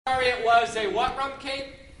Sorry, it was a what rum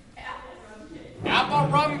cake?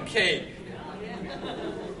 Apple rum cake.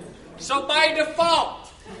 So by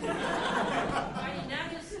default.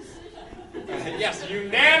 Yes,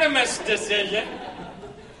 unanimous decision.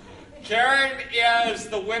 Karen is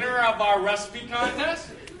the winner of our recipe contest.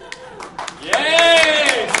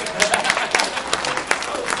 Yay!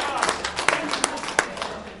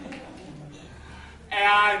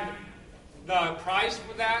 And the prize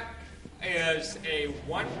for that is a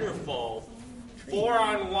wonderful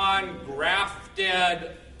 4-on-1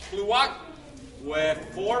 grafted pluoc with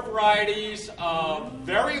 4 varieties of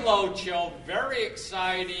very low chill, very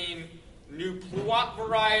exciting new pluoc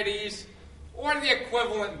varieties, or the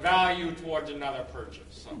equivalent value towards another purchase.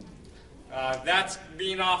 So, that's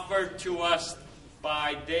being offered to us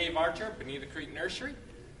by Dave Archer, Bonita Creek Nursery,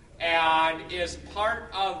 and is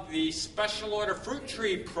part of the special order fruit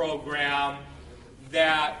tree program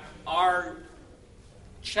that our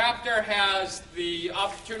chapter has the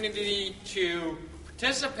opportunity to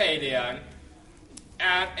participate in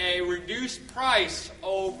at a reduced price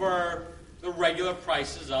over the regular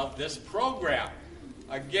prices of this program.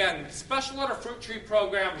 Again, the Special Order Fruit Tree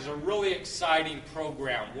Program is a really exciting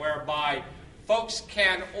program whereby folks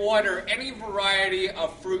can order any variety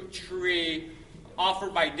of fruit tree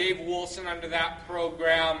offered by Dave Wilson under that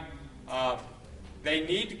program. They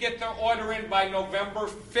need to get their order in by November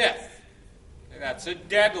 5th. That's a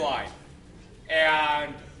deadline.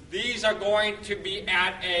 And these are going to be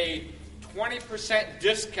at a 20%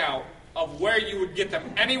 discount of where you would get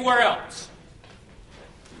them anywhere else.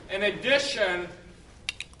 In addition,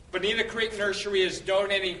 Bonita Creek Nursery is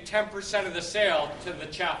donating 10% of the sale to the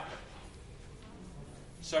chapter.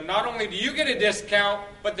 So not only do you get a discount,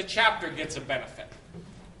 but the chapter gets a benefit.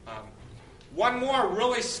 One more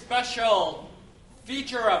really special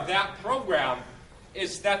feature of that program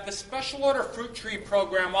is that the Special Order Fruit Tree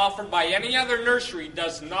Program offered by any other nursery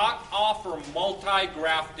does not offer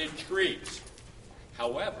multi-grafted trees.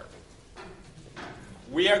 However,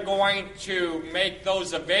 we are going to make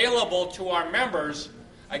those available to our members,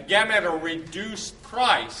 again at a reduced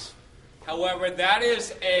price. However, that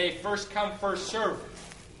is a first-come, first-served.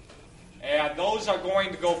 And those are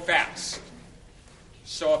going to go fast.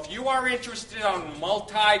 So if you are interested on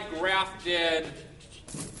multi-grafted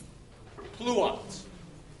pluots,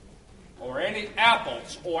 or any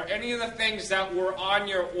apples, or any of the things that were on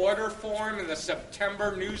your order form in the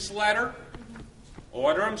September newsletter,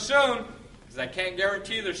 order them soon, because I can't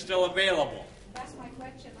guarantee they're still available. That's my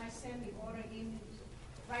question. I send the order in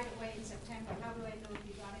right away in September. How do I know if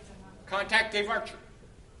you got it or not? Contact Dave Archer.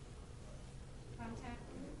 Contact?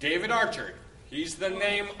 David Archer. He's the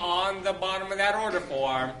name on the bottom of that order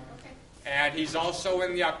form. Okay. And he's also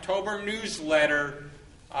in the October newsletter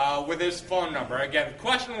with his phone number. Again, the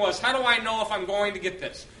question was, how do I know if I'm going to get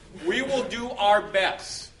this? We will do our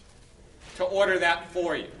best to order that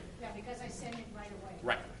for you. Yeah, because I send it right away.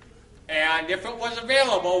 Right. And if it was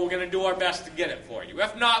available, we're going to do our best to get it for you.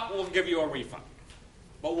 If not, we'll give you a refund.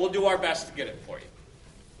 But we'll do our best to get it for you.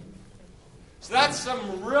 So that's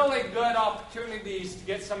some really good opportunities to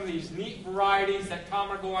get some of these neat varieties that Tom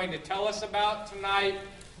are going to tell us about tonight,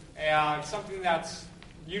 and something that's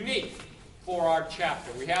unique for our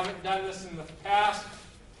chapter. We haven't done this in the past,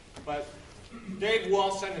 but Dave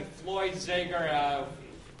Wilson and Floyd Zager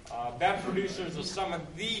have been producers of some of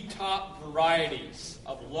the top varieties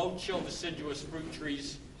of low-chill deciduous fruit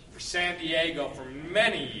trees for San Diego for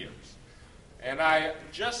many years. And I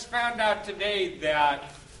just found out today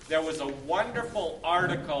that there was a wonderful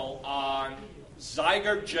article on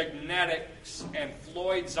Zeiger Genetics and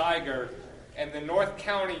Floyd Zeiger in the North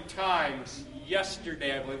County Times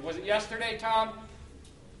yesterday, I believe. Was it yesterday, Tom?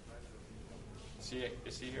 Is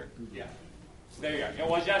he here? Yeah. There you go. It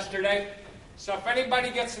was yesterday. So if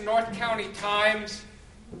anybody gets the North County Times,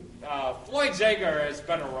 Floyd Zager has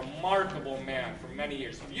been a remarkable man for many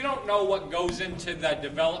years. If you don't know what goes into the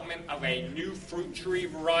development of a new fruit tree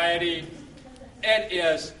variety, it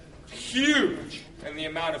is huge in the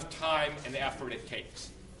amount of time and effort it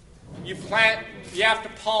takes. You plant, you have to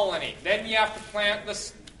pollinate, then you have to plant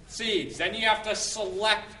the seeds, then you have to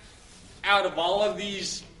select out of all of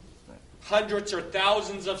these hundreds or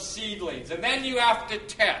thousands of seedlings, and then you have to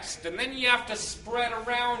test, and then you have to spread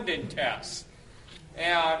around and test.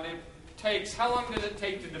 And it takes, how long does it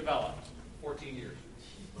take to develop? 14 years.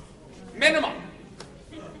 Minimum.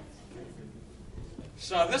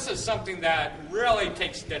 So this is something that really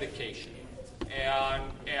takes dedication.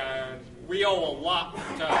 And we owe a lot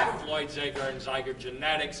to Floyd Zager and Zeiger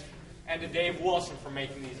Genetics and to Dave Wilson for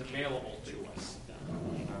making these available to us.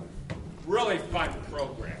 Really fun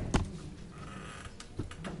program.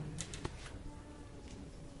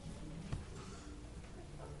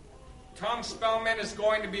 Tom Spellman is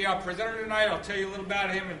going to be our presenter tonight. I'll tell you a little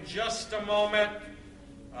about him in just a moment.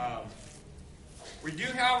 We do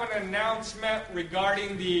have an announcement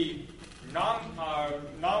regarding the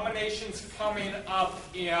nominations coming up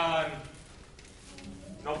in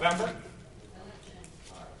November.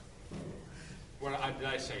 What did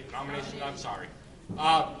I say? Nominations? I'm sorry.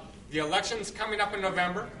 The election's coming up in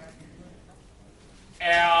November.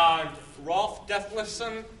 And Rolf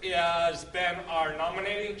Detlefsen has been our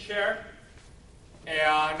nominating chair.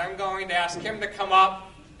 And I'm going to ask him to come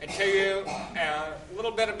up and tell you a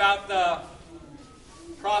little bit about the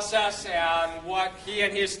process and what he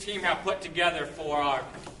and his team have put together for our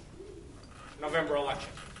November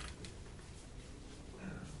election.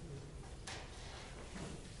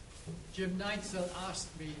 Jim Neitzel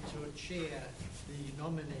asked me to chair the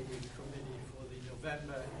nominating committee for the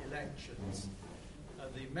November elections.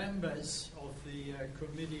 The members of the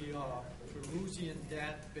committee are Perusian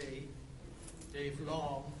Dadby, Dave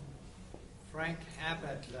Long, Frank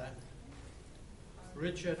Habertler,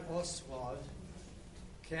 Richard Oswald,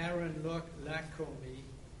 Karen Lacombe,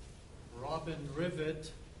 Robin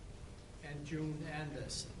Rivet, and June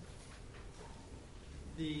Anderson.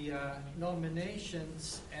 The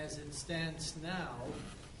nominations, as it stands now,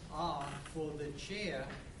 are for the chair,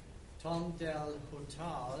 Tom Del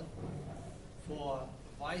Hotal, for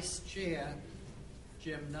vice chair,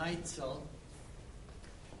 Jim Neitzel,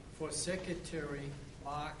 for secretary,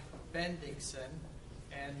 Mark Bendixson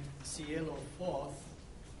and Cielo Forth,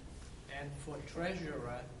 and for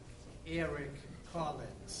treasurer, Eric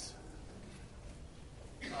Collins.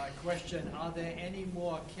 Question, are there any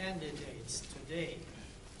more candidates today?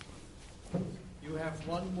 You have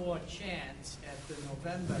one more chance at the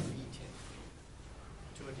November meeting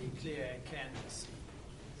to declare a candidacy.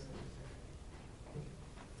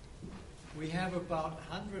 We have about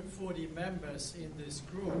 140 members in this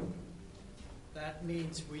group. That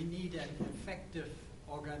means we need an effective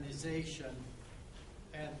organization,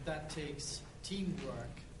 and that takes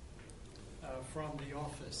teamwork from the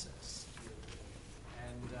officers.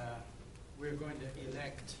 And we're going to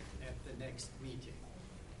elect at the next meeting.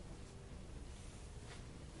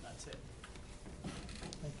 That's it.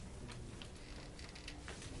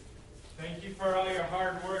 Thank you for all your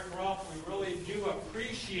hard work, Ralph. We really do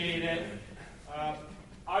appreciate it.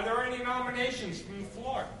 Are there any nominations from the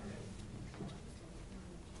floor?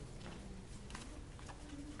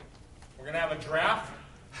 We're going to have a draft.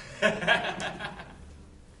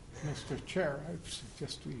 Mr. Chair, I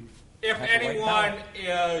suggest we... If anyone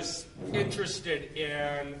is interested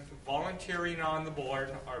in volunteering on the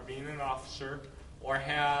board or being an officer or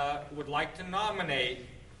would like to nominate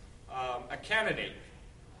a candidate,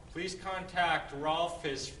 please contact Rolf.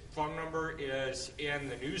 His phone number is in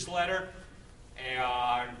the newsletter,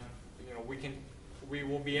 and we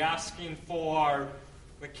will be asking for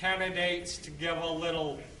the candidates to give a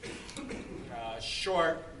little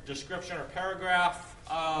short description or paragraph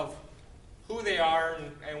of who they are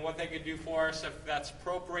and what they could do for us if that's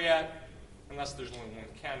appropriate, unless there's only one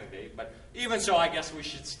candidate. But even so, I guess we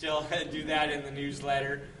should still do that in the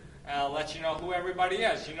newsletter. Let you know who everybody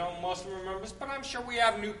is. You know most of them are members, but I'm sure we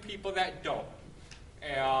have new people that don't.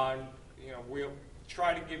 And we'll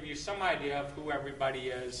try to give you some idea of who everybody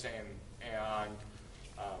is and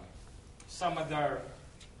some of their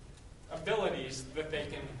abilities that they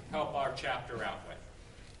can help our chapter out with.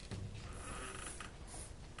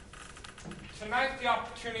 Tonight, the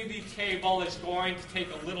opportunity table is going to take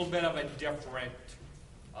a little bit of a different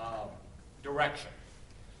direction.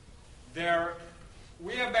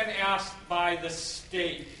 We have been asked by the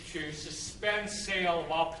state to suspend sale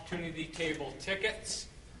of opportunity table tickets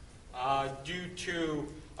due to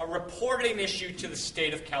a reporting issue to the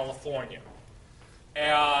state of California.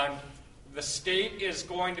 And the state is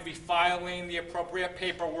going to be filing the appropriate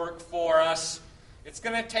paperwork for us. It's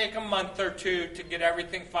going to take a month or two to get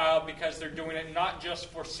everything filed because they're doing it not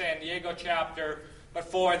just for San Diego chapter, but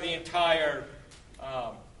for the entire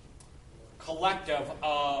collective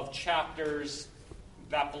of chapters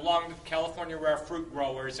that belong to California Rare Fruit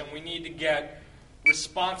Growers, and we need to get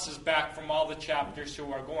responses back from all the chapters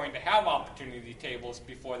who are going to have opportunity tables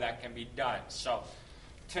before that can be done. So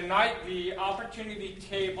tonight, the opportunity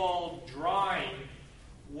table drawing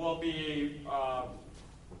will be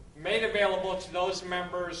made available to those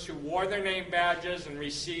members who wore their name badges and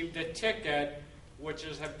received a ticket, which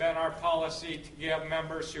has been our policy to give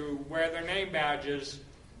members who wear their name badges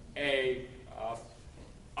a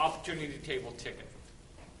opportunity table ticket.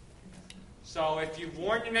 So if you've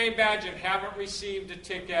worn your name badge and haven't received a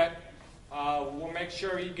ticket, we'll make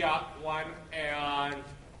sure you got one, and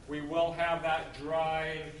we will have that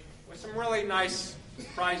drawing with some really nice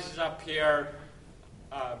prizes up here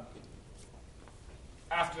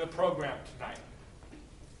after the program tonight.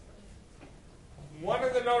 One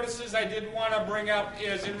of the notices I did want to bring up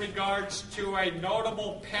is in regards to a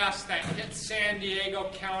notable pest that hit San Diego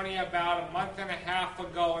County about a month and a half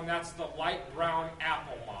ago, and that's the light brown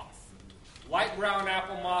apple moth. Light brown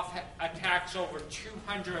apple moth attacks over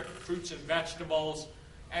 200 fruits and vegetables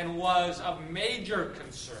and was of major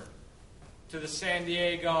concern to the San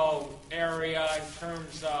Diego area in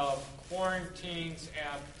terms of quarantines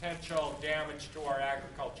and potential damage to our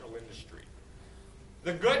agricultural industry.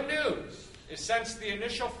 The good news is since the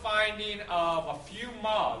initial finding of a few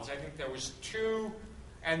moths, I think there was 2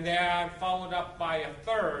 and then followed up by a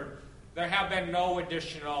third, there have been no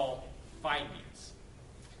additional findings.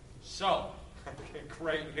 So,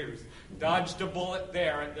 great news. Dodged a bullet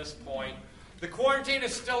there at this point. The quarantine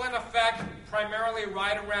is still in effect, primarily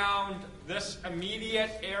right around this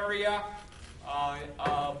immediate area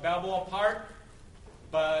of Balboa Park,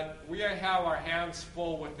 but we have our hands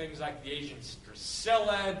full with things like the Asian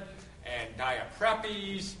stracillid and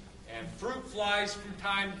diaprepes and fruit flies from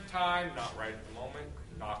time to time, not right at the moment,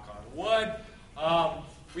 knock on wood.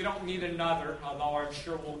 We don't need another, although I'm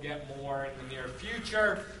sure we'll get more in the near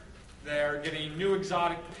future. They're getting new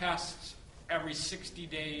exotic pests every 60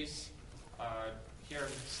 days here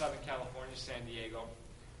in Southern California, San Diego.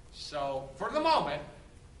 So, for the moment,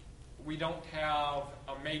 we don't have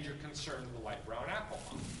a major concern with the light brown apple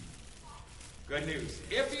moth. Good news.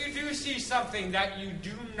 If you do see something that you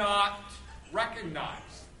do not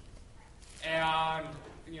recognize, and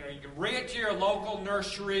you can bring it to your local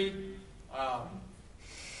nursery.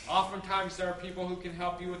 Oftentimes there are people who can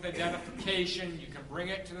help you with identification. You can bring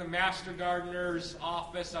it to the master gardener's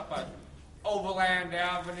office up at Overland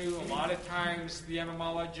Avenue. A lot of times the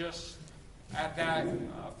entomologist at that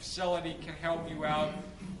facility can help you out.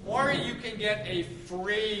 Or you can get a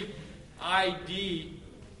free ID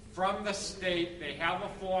from the state. They have a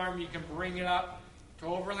form. You can bring it up to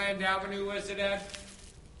Overland Avenue, is it, Ed?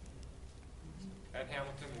 Ed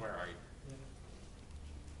Hamilton, where are you?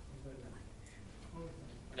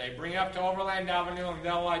 They bring it up to Overland Avenue and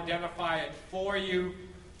they'll identify it for you.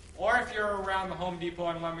 Or if you're around the Home Depot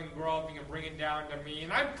in Lemon Grove, you can bring it down to me.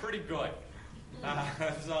 And I'm pretty good.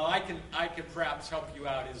 So I can perhaps help you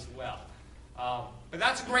out as well. But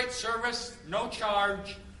that's a great service, no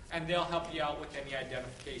charge, and they'll help you out with any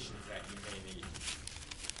identifications that you may need.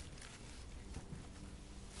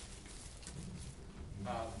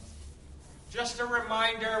 Just a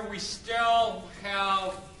reminder, we still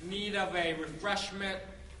have need of a refreshment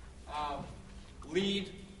lead.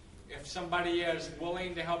 If somebody is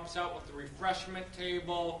willing to help us out with the refreshment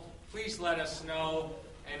table, please let us know.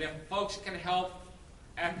 And if folks can help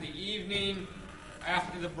at the evening,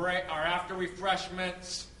 after the break or after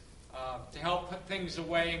refreshments, to help put things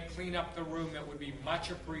away and clean up the room, it would be much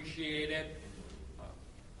appreciated.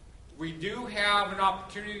 We do have an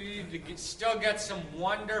opportunity to still get some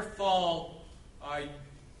wonderful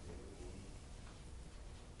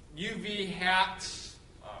UV hats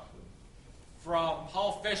from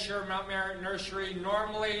Paul Fisher, Mount Merritt Nursery.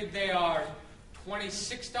 Normally they are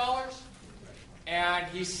 $26, and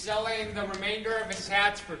he's selling the remainder of his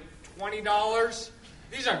hats for $20.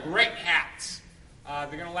 These are great hats.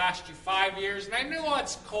 They're going to last you 5 years, and I know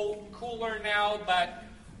it's cooler now, but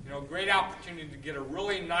great opportunity to get a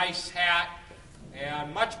really nice hat,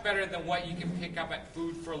 and much better than what you can pick up at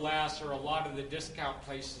Food for Less or a lot of the discount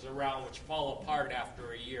places around, which fall apart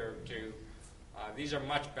after a year or two. These are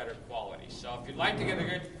much better quality. So if you'd like to get a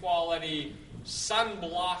good quality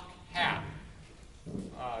sunblock hat,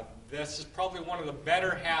 this is probably one of the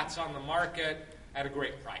better hats on the market at a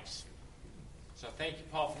great price. So thank you,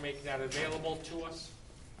 Paul, for making that available to us.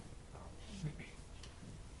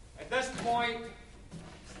 At this point,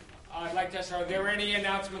 I'd like to ask, are there any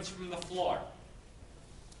announcements from the floor?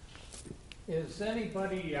 Is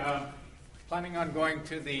anybody planning on going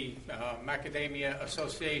to the Macadamia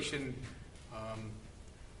Association,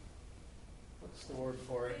 what's the word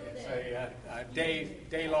for it? It's a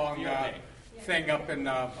day-long thing up in,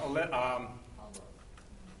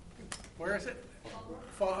 where is it?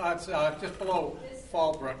 It's just below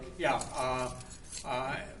Fallbrook. Yeah.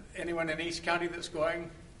 Anyone in East County that's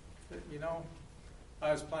going?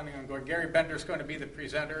 I was planning on going. Gary Bender's going to be the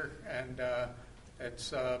presenter, and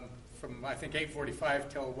it's from, I think, 8:45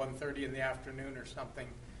 till 1:30 in the afternoon or something.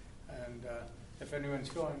 And if anyone's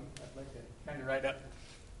going, I'd like to kind of write up.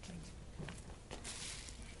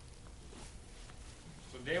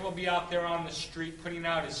 So Dave will be out there on the street putting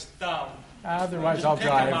out his thumb. Otherwise, I'll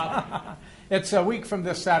drive. It's a week from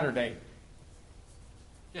this Saturday.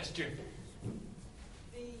 Yes, Jim.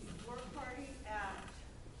 The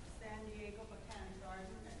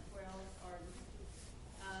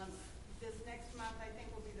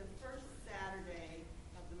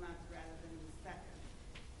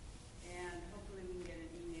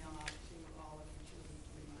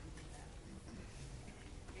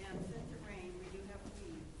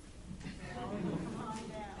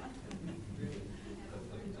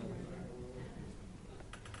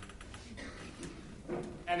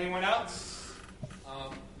Anyone else?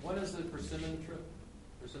 When is the persimmon trip?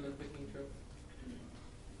 Persimmon picking trip?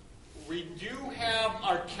 We do have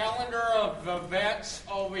our calendar of events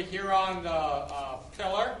over here on the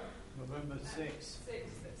pillar. November 6th.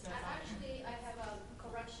 Actually, I have a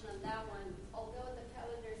correction on that one. Although the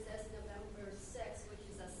calendar says November 6th, which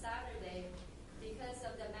is a Saturday, because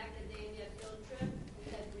of the macadamia field trip, we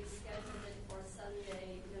had rescheduled it for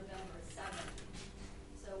Sunday, November 7th.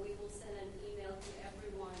 So we will send an email to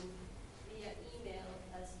everyone via email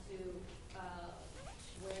as to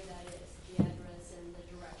where that is, the address and the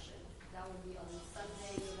direction. That will be on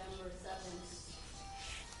Sunday, November 7th.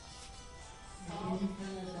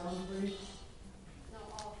 No,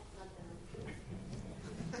 all, not them.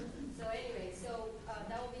 So anyway,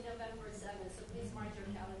 that will be November 7th, so please mark your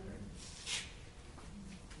calendar.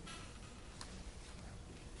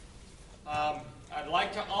 I'd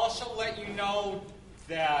like to also let you know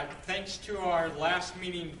that thanks to our last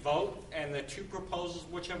meeting vote and the 2 proposals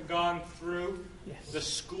which have gone through, the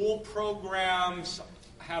school programs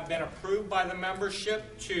have been approved by the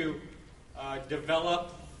membership to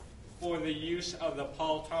develop for the use of the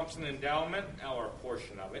Paul Thompson Endowment, or a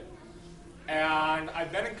portion of it. And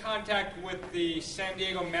I've been in contact with the San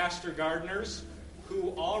Diego Master Gardeners,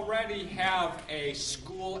 who already have a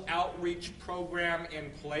school outreach program in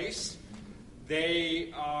place.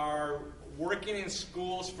 They are working in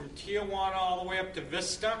schools from Tijuana all the way up to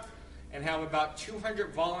Vista and have about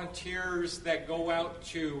 200 volunteers that go out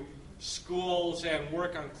to schools and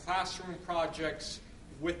work on classroom projects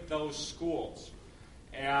with those schools.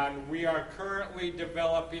 And we are currently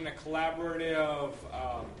developing a collaborative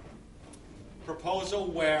proposal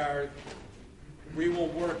where we will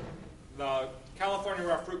work, the California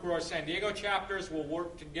Raw Fruit Growers San Diego chapters will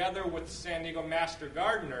work together with the San Diego Master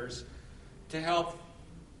Gardeners to help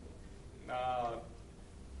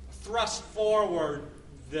thrust forward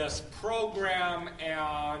this program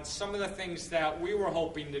and some of the things that we were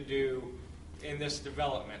hoping to do in this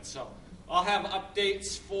development. So I'll have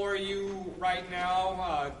updates for you right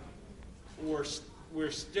now. We're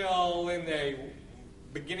still in the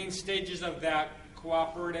beginning stages of that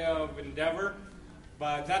cooperative endeavor,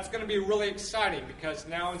 but that's going to be really exciting because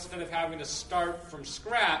now instead of having to start from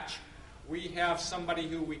scratch, we have somebody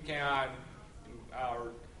who we can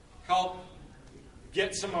help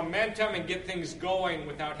get some momentum and get things going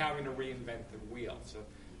without having to reinvent the wheel. So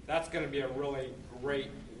that's going to be a really great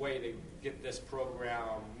way to get this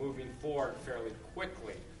program moving forward fairly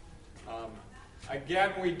quickly.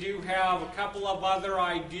 Again, we do have a couple of other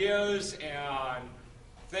ideas and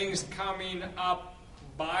things coming up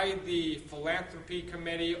by the Philanthropy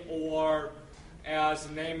Committee, or as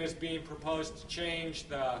the name is being proposed to change,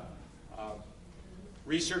 the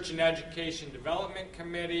Research and Education Development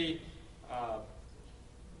Committee.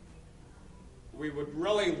 We would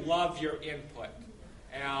really love your input.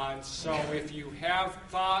 And so if you have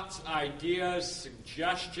thoughts, ideas,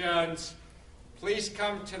 suggestions, please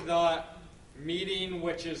come to the meeting,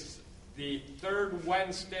 which is the 3rd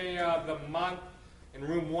Wednesday of the month in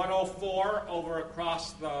room 104 over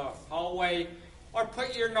across the hallway, or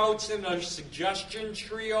put your notes in the suggestion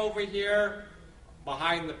tree over here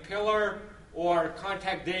behind the pillar, or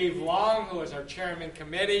contact Dave Long, who is our chairman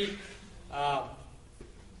committee.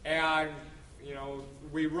 And, you know,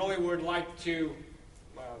 we really would like to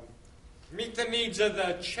meet the needs of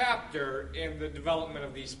the chapter in the development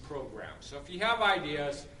of these programs. So if you have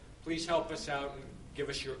ideas, please help us out and give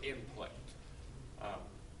us your input.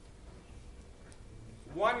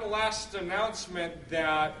 One last announcement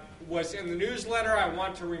that was in the newsletter I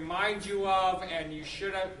want to remind you of, and you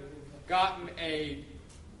should have gotten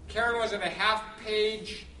Karen was in a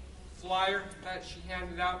half-page flyer that she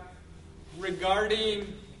handed out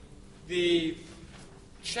regarding the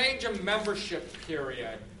change of membership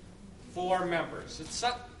period for members.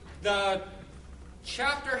 The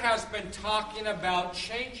chapter has been talking about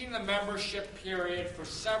changing the membership period for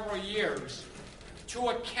several years to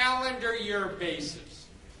a calendar year basis,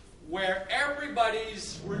 where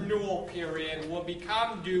everybody's renewal period will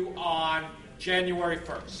become due on January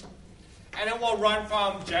 1st. And it will run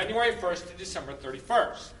from January 1st to December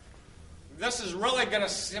 31st. This is really going to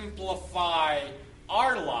simplify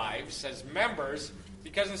our lives as members,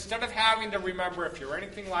 because instead of having to remember, if you're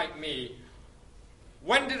anything like me,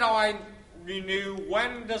 when did I renew?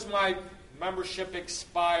 When does my membership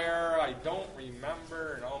expire? I don't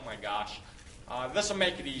remember, and oh my gosh. This will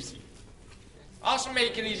make it easy. Also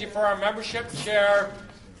make it easy for our membership chair.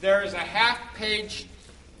 There is a half-page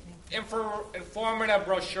informative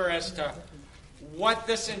brochure as to what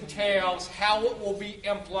this entails, how it will be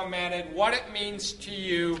implemented, what it means to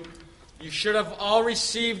you, You should have all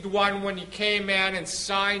received one when you came in and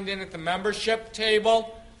signed in at the membership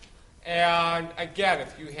table. And again,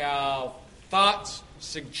 if you have thoughts,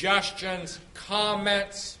 suggestions,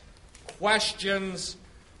 comments, questions,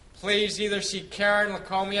 please either see Karen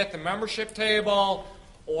Lacombe at the membership table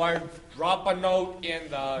or drop a note in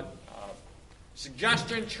the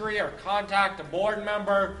suggestion tree or contact a board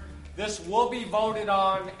member. This will be voted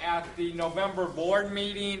on at the November board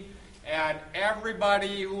meeting, and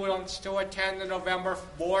everybody who wants to attend the November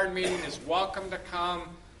board meeting is welcome to come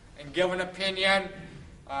and give an opinion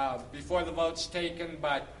before the vote's taken.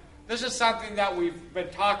 But this is something that we've been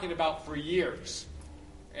talking about for years,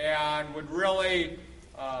 and would really,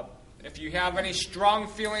 if you have any strong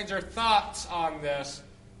feelings or thoughts on this,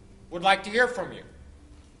 would like to hear from you.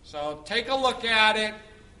 So take a look at it.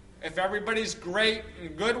 If everybody's great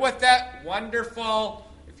and good with it, wonderful.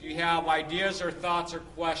 If you have ideas or thoughts or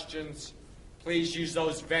questions, please use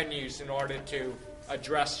those venues in order to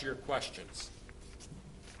address your questions.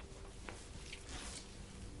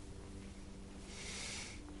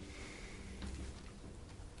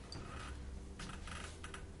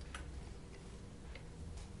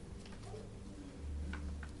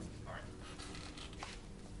 All right.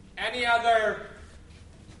 Any other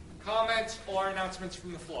comments or announcements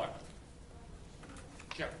from the floor?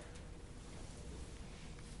 Jim.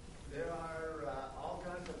 There are all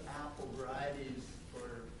kinds of apple varieties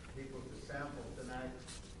for people to sample tonight.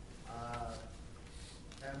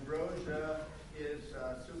 Ambrosia is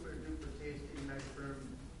a super duper tasty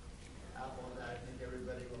mushroom apple that I think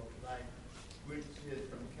everybody will like, which is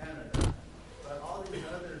from Canada. But all these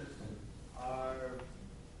others are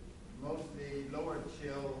mostly lower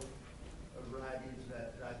chill varieties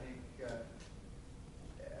that I think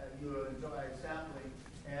you will enjoy sampling.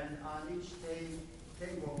 And on each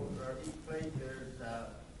table or each plate, there's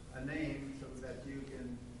a name so that you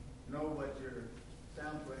can know what you're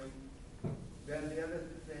sampling. Then the other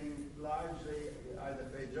thing largely are the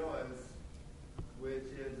feijoas, which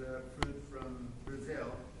is a fruit from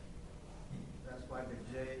Brazil. That's why the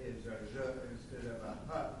J is a J instead of a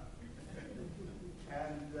H.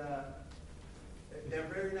 And they're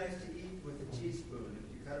very nice to eat with a teaspoon.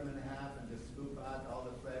 If you cut them in half and just scoop out all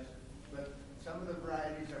the flesh. But some of the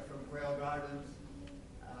varieties are from quail gardens,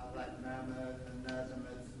 like Mammoth and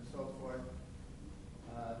Nazimith and so forth.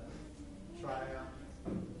 Triumph.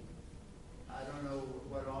 I don't know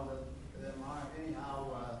what all of them are.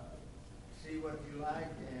 Anyhow, see what you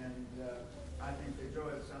like, and I think the joy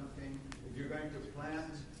of something, if you're going to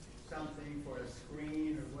plant something for a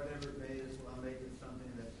screen or whatever it may is, well, make it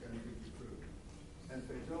something that's going to give you fruit. And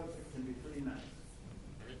for joy, it can be pretty nice.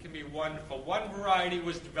 It can be wonderful. One variety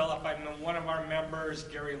was developed by one of our members,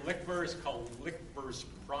 Gary Lickver. It's called Lickver's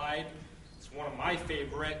Pride. It's one of my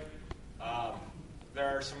favorite. There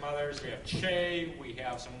are some others. We have Che. We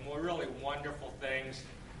have some really wonderful things.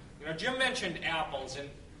 You know, Jim mentioned apples, and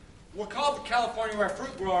we're called the California Rare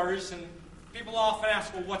Fruit Growers, and people often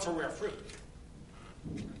ask, well, what's a rare fruit?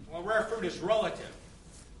 Well, rare fruit is relative.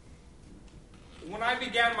 When I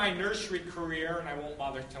began my nursery career, and I won't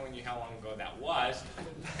bother telling you how long ago that was,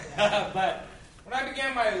 but when I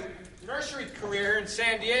began my nursery career in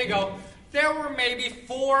San Diego, there were maybe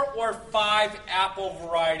 4 or 5 apple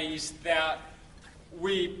varieties that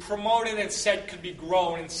we promoted and said could be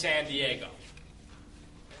grown in San Diego.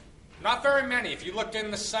 Not very many. If you looked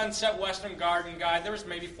in the Sunset Western Garden Guide, there was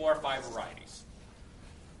maybe 4 or 5 varieties.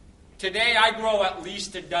 Today, I grow at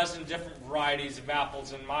least a dozen different varieties of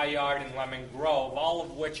apples in my yard in Lemon Grove, all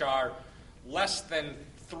of which are less than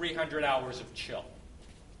 300 hours of chill.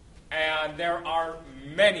 And there are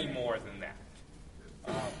many more than that.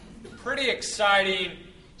 Pretty exciting.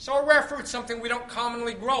 So a rare fruit's something we don't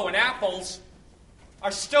commonly grow, and apples are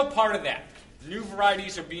still part of that. New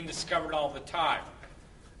varieties are being discovered all the time.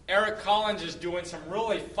 Eric Collins is doing some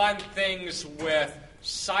really fun things with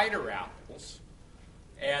cider apples.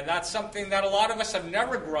 And that's something that a lot of us have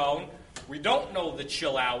never grown. We don't know the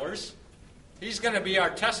chill hours. He's going to be our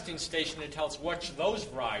testing station to tell us which of those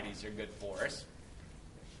varieties are good for us.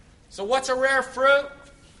 So what's a rare fruit?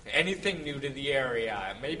 Anything new to the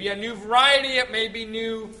area. It may be a new variety. It may be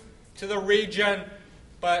new to the region.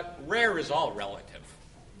 But rare is all relative.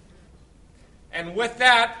 And with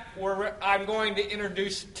that, I'm going to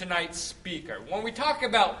introduce tonight's speaker. When we talk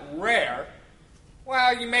about rare,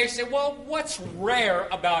 well, you may say, well, what's rare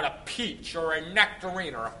about a peach or a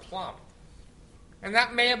nectarine or a plum? And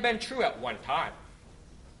that may have been true at one time.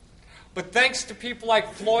 But thanks to people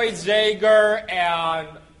like Floyd Zager and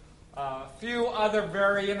a few other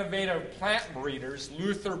very innovative plant breeders,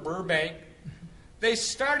 Luther Burbank, they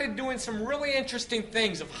started doing some really interesting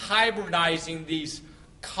things of hybridizing these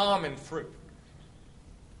common fruit.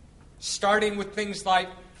 Starting with things like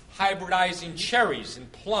hybridizing cherries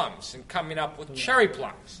and plums and coming up with cherry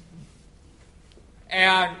plums.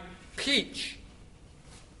 And peach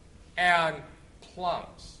and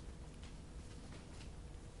plums.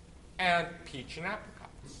 And peach and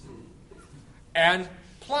apricots. And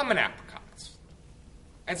plum and apricots.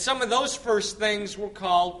 And some of those first things were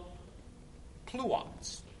called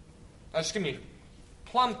pluots.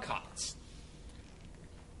 Plum cots.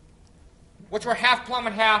 Which were half plum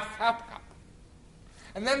and half apricot.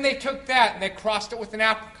 And then they took that and they crossed it with an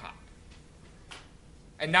apricot.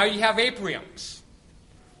 And now you have apriums,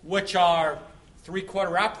 which are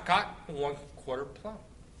 3/4 apricot and 1/4 plum.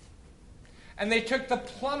 And they took the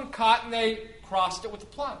plum cot and they crossed it with the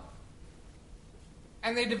plum.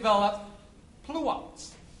 And they developed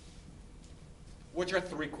pluots, which are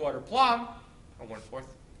 3/4 plum and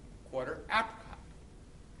 1/4 apricot.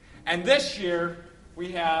 And this year,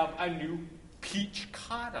 we have a new peach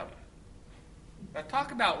cottum. Now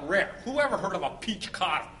talk about rare. Who ever heard of a peach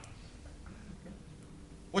cottum?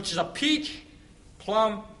 Which is a peach,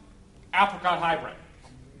 plum, apricot hybrid.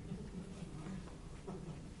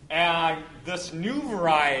 And this new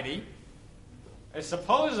variety is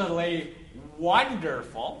supposedly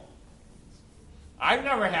wonderful. I've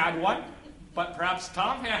never had one, but perhaps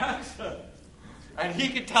Tom has. And he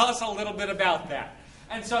could tell us a little bit about that.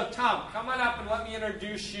 And so, Tom, come on up and let me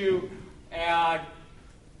introduce you and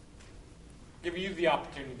give you the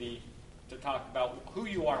opportunity to talk about who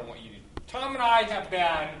you are and what you do. Tom and I have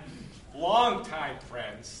been longtime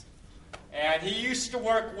friends, and he used to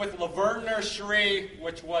work with Laverne Nursery,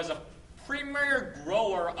 which was a premier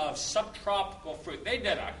grower of subtropical fruit. They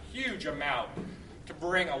did a huge amount to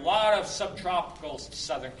bring a lot of subtropicals to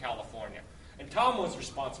Southern California. And Tom was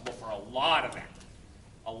responsible for a lot of that.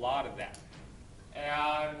 A lot of that.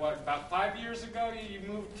 And about 5 years ago, you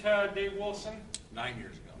moved to Dave Wilson? 9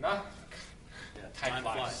 years ago. No? Yeah, Time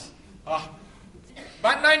flies.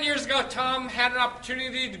 About 9 years ago, Tom had an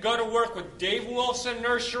opportunity to go to work with Dave Wilson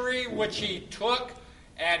Nursery, which he took,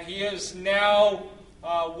 and he is now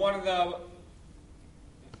one of the...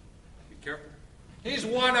 Be careful. He's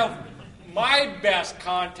one of my best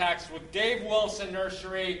contacts with Dave Wilson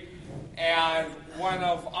Nursery and one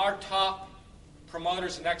of our top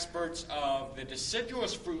promoters and experts of the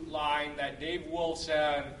deciduous fruit line that Dave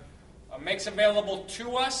Wilson makes available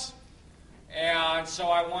to us. And so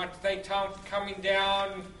I want to thank Tom for coming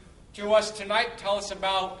down to us tonight. Tell us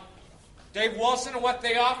about Dave Wilson and what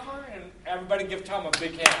they offer. And everybody give Tom a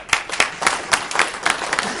big hand.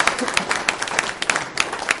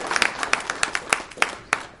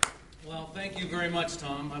 Well, thank you very much,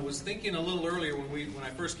 Tom. I was thinking a little earlier when I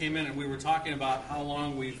first came in and we were talking about how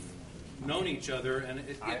long we've known each other, and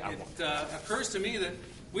it occurs to me that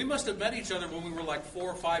we must have met each other when we were like 4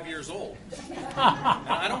 or 5 years old. And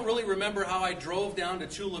I don't really remember how I drove down to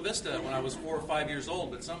Chula Vista when I was 4 or 5 years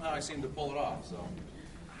old, but somehow I seem to pull it off. So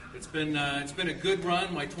it's been a good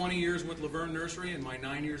run. My 20 years with Laverne Nursery and my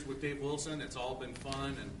 9 years with Dave Wilson. It's all been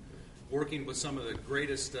fun, and working with some of the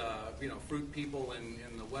greatest fruit people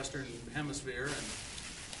in the Western Hemisphere.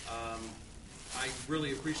 And I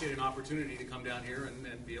really appreciate an opportunity to come down here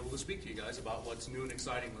and be able to speak to you guys about what's new and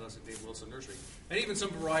exciting with us at Dave Wilson Nursery. And even some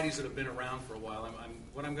varieties that have been around for a while.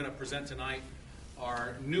 What I'm going to present tonight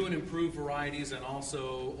are new and improved varieties and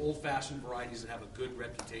also old-fashioned varieties that have a good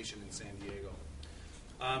reputation in San Diego.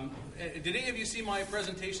 Did any of you see my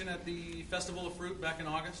presentation at the Festival of Fruit back in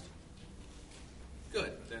August?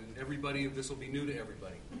 Good. Then this will be new to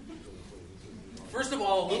everybody. First of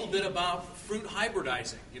all, a little bit about fruit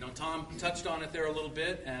hybridizing. Tom touched on it there a little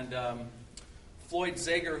bit, and Floyd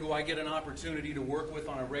Zager, who I get an opportunity to work with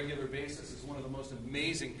on a regular basis, is one of the most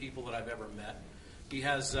amazing people that I've ever met. He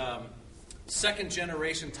has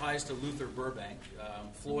second-generation ties to Luther Burbank.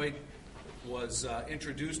 Floyd was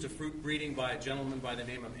introduced to fruit breeding by a gentleman by the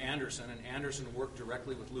name of Anderson, and Anderson worked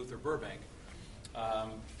directly with Luther Burbank.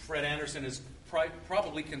 Fred Anderson is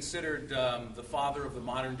probably considered the father of the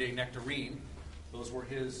modern-day nectarine. Those were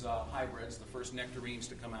his hybrids. The first nectarines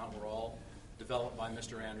to come out were all developed by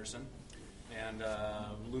Mr. Anderson. And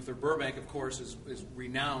Luther Burbank, of course, is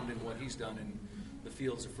renowned in what he's done in the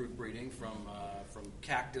fields of fruit breeding, from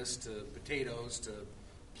cactus to potatoes to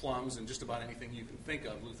plums and just about anything you can think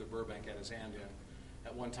of. Luther Burbank had his hand in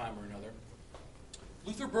at one time or another.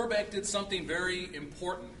 Luther Burbank did something very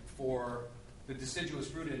important for the deciduous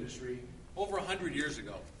fruit industry over 100 years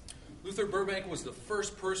ago. Luther Burbank was the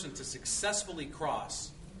first person to successfully cross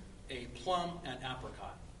a plum and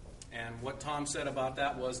apricot. And what Tom said about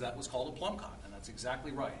that was called a plum cot, and that's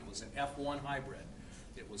exactly right. It was an F1 hybrid.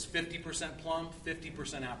 It was 50% plum, 50%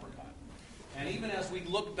 apricot. And even as we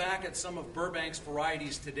look back at some of Burbank's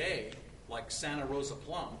varieties today, like Santa Rosa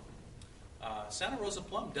Plum, Santa Rosa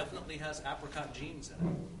Plum definitely has apricot genes in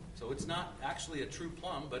it. So it's not actually a true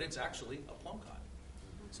plum, but it's actually a plumcot.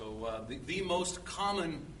 So the most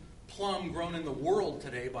common plum grown in the world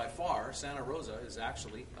today by far, Santa Rosa, is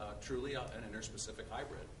actually truly an interspecific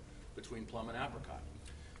hybrid between plum and apricot.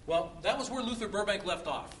 Well, that was where Luther Burbank left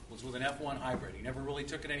off, was with an F1 hybrid. He never really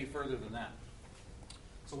took it any further than that.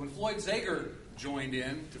 So when Floyd Zager joined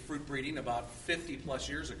in to fruit breeding about 50 plus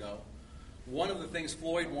years ago, one of the things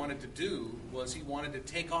Floyd wanted to do was he wanted to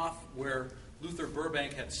take off where Luther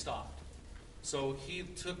Burbank had stopped. So he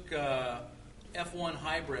took F1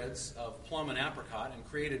 hybrids of plum and apricot and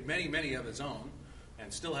created many, many of his own,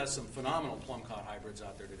 and still has some phenomenal plumcot hybrids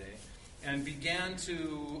out there today, and began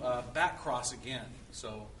to back-cross again.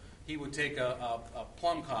 So he would take a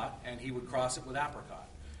plumcot and he would cross it with apricot.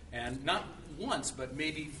 And not once, but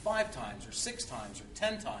maybe 5 times or 6 times or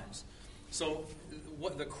 10 times. So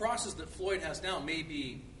what the crosses that Floyd has now may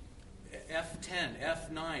be F10,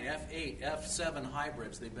 F9, F8, F7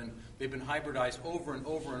 hybrids. They've been hybridized over and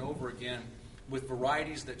over and over again with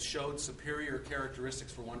varieties that showed superior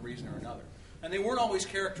characteristics for one reason or another. And they weren't always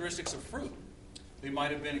characteristics of fruit. They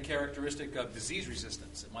might have been a characteristic of disease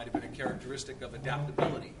resistance. It might have been a characteristic of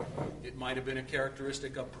adaptability. It might have been a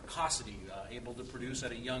characteristic of precocity, able to produce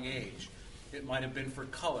at a young age. It might have been for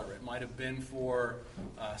color. It might have been for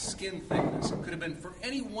skin thickness. It could have been for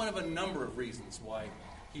any one of a number of reasons why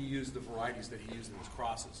he used the varieties that he used in his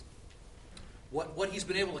crosses. What he's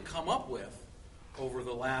been able to come up with over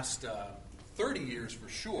the last 30 years for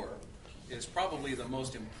sure is probably the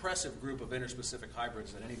most impressive group of interspecific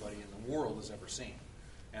hybrids that anybody in the world has ever seen.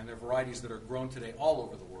 And they're varieties that are grown today all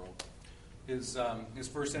over the world. His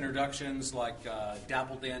first introductions like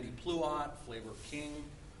Dapple Dandy Pluot, Flavor King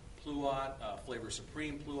Pluot, Flavor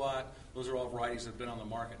Supreme Pluot, those are all varieties that have been on the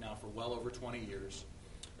market now for well over 20 years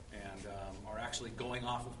and are actually going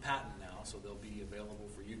off of patent now, so they'll be available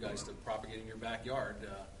for you guys to propagate in your backyard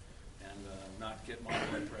and not get my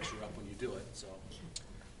blood pressure up when you do it. So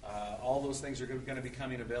all those things are going to be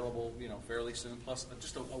coming available, fairly soon. Plus,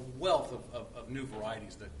 just a wealth of new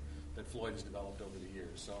varieties that Floyd has developed over the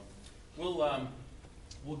years. So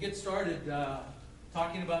we'll get started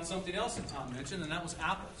talking about something else that Tom mentioned, and that was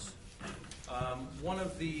apples. One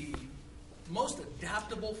of the most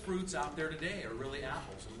adaptable fruits out there today are really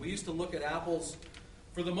apples. And we used to look at apples,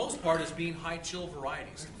 for the most part, as being high chill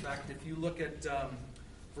varieties. In fact, if you look at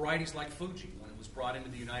varieties like Fuji, when it was brought into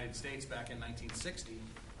the United States back in 1960,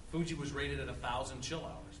 Fuji was rated at 1,000 chill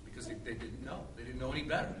hours because they didn't know. They didn't know any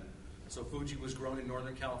better. So Fuji was grown in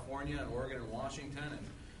Northern California and Oregon and Washington, and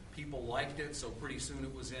people liked it. So pretty soon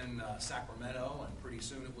it was in Sacramento, and pretty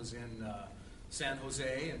soon it was in San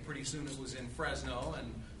Jose, and pretty soon it was in Fresno,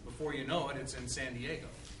 and before you know it, it's in San Diego.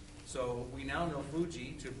 So we now know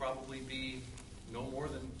Fuji to probably be no more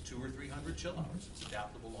than 200 or 300 chill hours. It's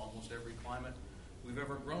adaptable to almost every climate we've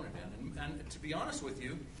ever grown it in. And to be honest with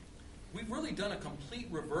you, we've really done a complete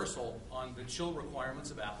reversal on the chill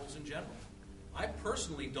requirements of apples in general. I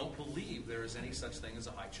personally don't believe there is any such thing as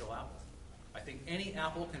a high chill apple. I think any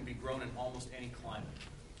apple can be grown in almost any climate.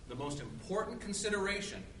 The most important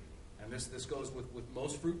consideration, and this goes with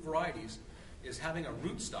most fruit varieties, is having a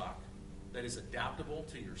rootstock that is adaptable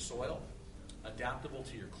to your soil, adaptable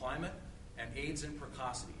to your climate, and aids in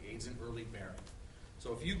precocity, aids in early bearing.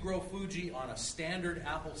 So if you grow Fuji on a standard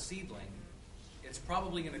apple seedling, it's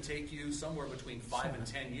probably going to take you somewhere between 5 and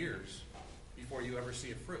 10 years before you ever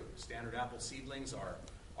see a fruit. Standard apple seedlings are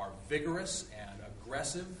vigorous and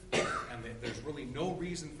aggressive, and there's really no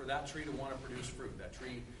reason for that tree to want to produce fruit. That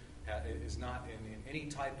tree is not in any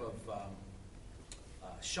type of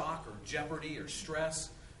shock or jeopardy or stress,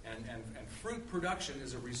 and fruit production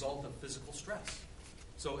is a result of physical stress.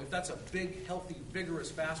 So if that's a big, healthy,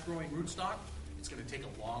 vigorous, fast-growing rootstock, it's going to take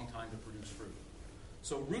a long time to produce fruit.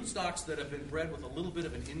 So rootstocks that have been bred with a little bit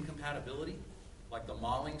of an incompatibility, like the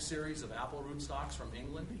Malling series of apple rootstocks from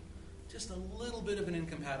England, just a little bit of an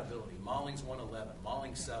incompatibility. Malling's 111,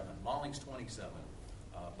 Malling's 7, Malling's 27,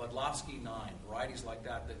 Budlowski 9, varieties like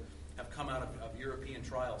that have come out of European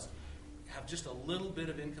trials, have just a little bit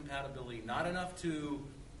of incompatibility, not enough to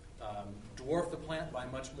dwarf the plant by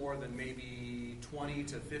much more than maybe 20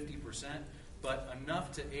 to 50%, but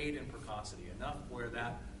enough to aid in precocity, enough where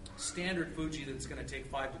that standard Fuji that's going to take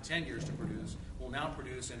 5 to 10 years to produce will now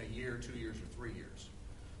produce in a year, 2 years, or 3 years.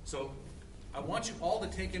 So I want you all to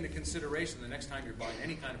take into consideration the next time you're buying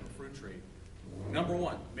any kind of a fruit tree. Number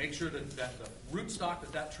one, make sure that the rootstock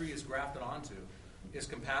that tree is grafted onto is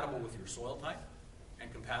compatible with your soil type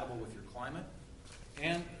and compatible with your climate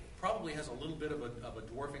and probably has a little bit of a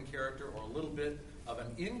dwarfing character or a little bit of an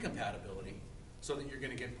incompatibility so that you're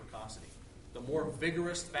going to get precocity. The more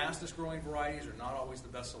vigorous, fastest growing varieties are not always the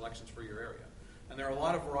best selections for your area. And there are a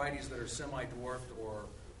lot of varieties that are semi-dwarfed or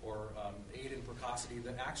aid in precocity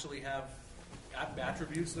that actually have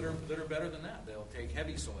attributes that are better than that. They'll take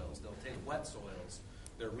heavy soils. They'll take wet soils.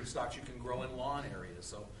 They're rootstocks you can grow in lawn areas.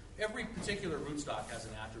 So every particular rootstock has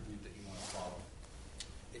an attribute that you want to follow.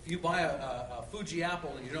 If you buy a Fuji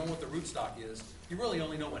apple and you don't know what the rootstock is, you really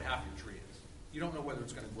only know what half your tree is. You don't know whether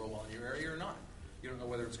it's going to grow well in your area or not. You don't know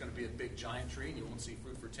whether it's going to be a big giant tree and you won't see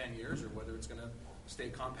fruit for 10 years or whether it's going to stay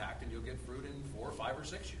compact and you'll get fruit in 4, 5, or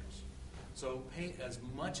 6 years. So pay as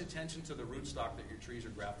much attention to the rootstock that your trees are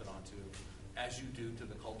grafted onto as you do to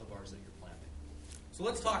the cultivars that you're planting. So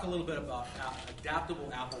let's talk a little bit about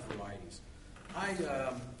adaptable apple varieties.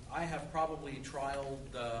 I have probably trialed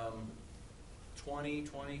 20,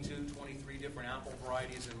 22, 23 different apple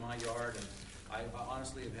varieties in my yard, and I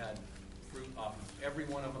honestly have had fruit off of every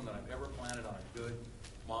one of them that I've ever planted on a good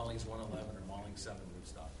Mollings 111 or Mollings 7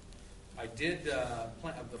 rootstock. I did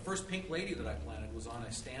plant, the first pink lady that I planted was on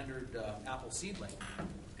a standard apple seedling,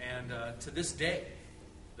 and to this day,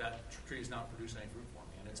 that tree has not produced any fruit for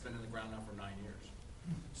me, and it's been in the ground now for 9 years.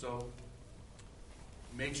 So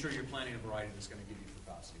make sure you're planting a variety that's going to give you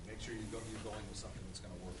precocity. Make sure you're going with something that's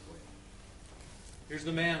going to work for you. Here's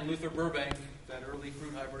the man, Luther Burbank, that early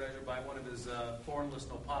fruit hybridizer by one of his thornless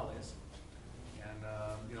nopales.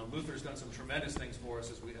 And Luther's done some tremendous things for us,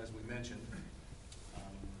 as we mentioned.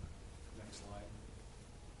 Next slide.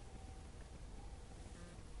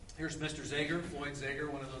 Here's Mr. Zager, Floyd Zager,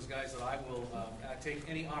 one of those guys that I will take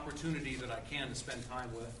any opportunity that I can to spend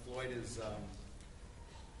time with. Floyd is,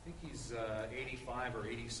 I think he's 85 or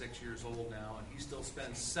 86 years old now, and he still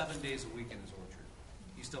spends 7 days a week in his orchard.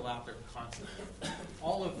 He's still out there constantly.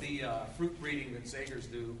 All of the fruit breeding that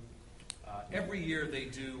Zagers do, every year they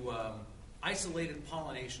do isolated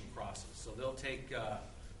pollination crosses. So they'll take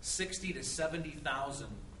 60 to 70,000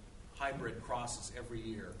 hybrid crosses every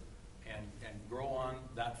year and grow on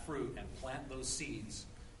that fruit and plant those seeds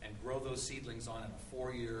and grow those seedlings on in a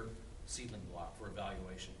 4-year seedling block for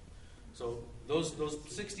evaluation. So those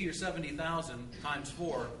 60 or 70,000 times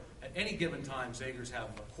 4, at any given time, Zagers have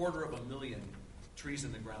 250,000 trees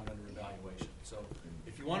in the ground under evaluation. So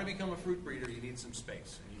if you want to become a fruit breeder, you need some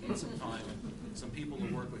space, and you need some time, and some people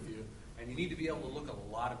to work with you, and you need to be able to look at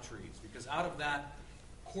a lot of trees, because out of that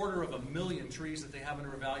 250,000 trees that they have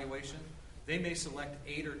under evaluation, they may select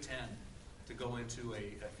 8 or 10 to go into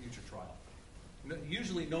a future trial.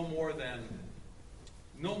 Usually no more than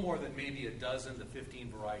maybe a dozen to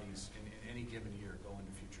 15 varieties in any given year go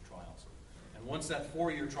into future trials. And once that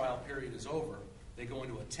 4-year trial period is over, they go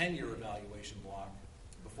into a 10-year evaluation block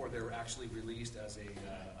before they're actually released as a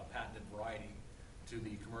patented variety to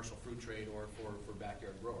the commercial fruit trade or for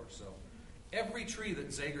backyard growers. So every tree that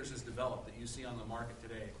Zagers has developed that you see on the market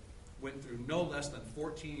today went through no less than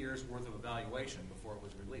 14 years worth of evaluation before it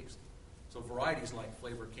was released. So varieties like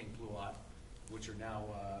Flavor King Pluot, which are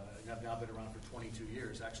have now been around for 22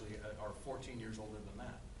 years, actually are 14 years older than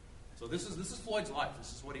that. So this is Floyd's life.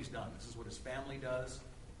 This is what he's done. This is what his family does.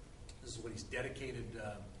 This is what he's dedicated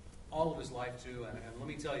all of his life to. And let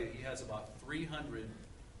me tell you, he has about 300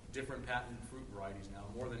 different patent fruit varieties now,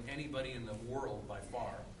 more than anybody in the world by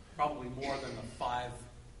far. Probably more than the 5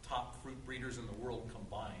 top fruit breeders in the world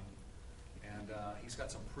combined. And he's got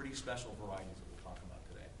some pretty special varieties that we'll talk about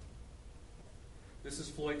today. This is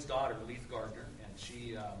Floyd's daughter, Leith Gardner, and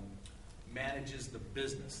she manages the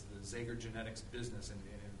business, the Zager Genetics business in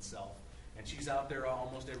itself. And she's out there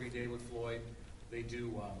almost every day with Floyd. They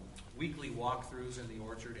do weekly walkthroughs in the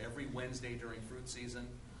orchard every Wednesday during fruit season.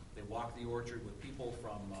 They walk the orchard with people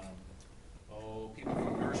from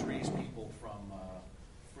nurseries, people from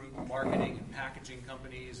fruit marketing and packaging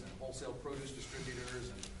companies, and wholesale produce distributors,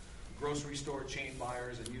 and grocery store chain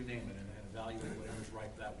buyers, and you name it, and evaluate whatever's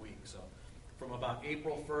ripe that week. So from about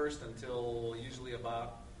April 1st until usually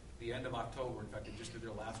about the end of October, in fact, they just did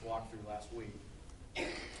their last walkthrough last week,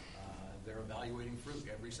 they're evaluating fruit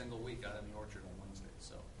every single week out in the orchard on Wednesday.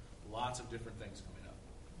 So lots of different things coming up.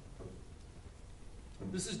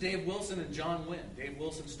 This is Dave Wilson and John Wynn. Dave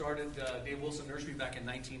Wilson started Dave Wilson Nursery back in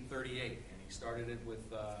 1938, and he started it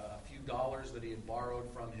with a few dollars that he had borrowed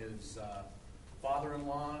from his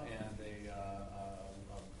father-in-law and a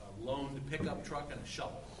loaned pickup truck and a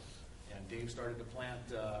shovel. And Dave started to plant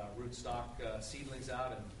rootstock seedlings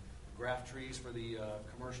out and graft trees for the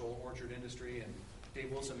commercial orchard industry. And Dave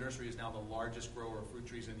Wilson Nursery is now the largest grower of fruit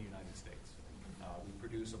trees in the United States. We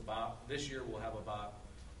produce this year we'll have about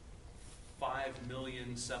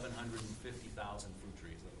 5,750,000 fruit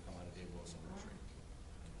trees that will come out of Dave Wilson Nursery.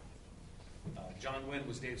 John Wynn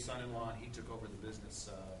was Dave's son-in-law, and he took over the business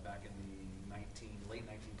back in the late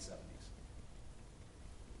 1970s.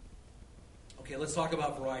 Okay, let's talk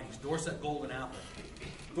about varieties. Dorset Golden Apple.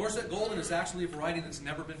 Dorset Golden is actually a variety that's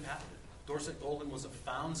never been patented. Dorset Golden was a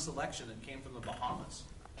found selection that came from the Bahamas.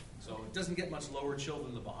 So it doesn't get much lower chill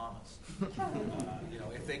than the Bahamas.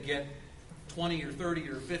 If they get 20 or 30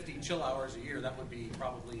 or 50 chill hours a year, that would be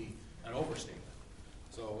probably an overstatement.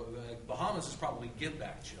 So Bahamas is probably give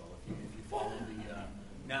back chill if you follow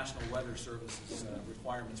the National Weather Service's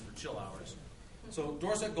requirements for chill hours. So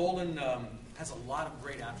Dorset Golden has a lot of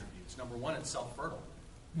great attributes. Number one, it's self-fertile.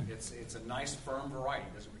 It's a nice, firm variety.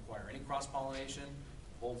 It doesn't require any cross-pollination.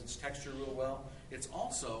 Holds its texture real well. It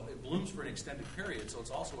blooms for an extended period, so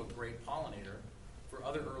it's also a great pollinator for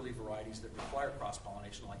other early varieties that require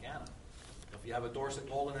cross-pollination, like Anna. If you have a Dorset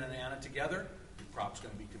Golden and an Anna together, your crop's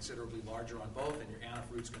going to be considerably larger on both, and your Anna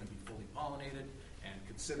fruit's going to be fully pollinated and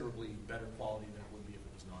considerably better quality than it would be if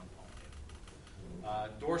it was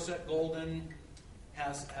non-pollinated. Dorset Golden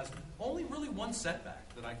has only really one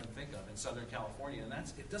setback that I can think of in Southern California, and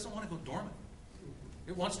that's it doesn't want to go dormant.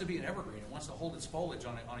 It wants to be an evergreen. It wants to hold its foliage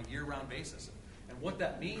on a year-round basis. And what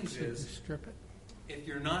that means is, strip it. If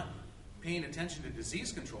you're not paying attention to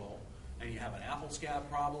disease control, and you have an apple scab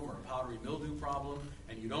problem or a powdery mildew problem,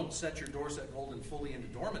 and you don't set your Dorset Golden fully into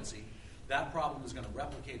dormancy, that problem is going to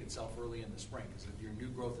replicate itself early in the spring, because your new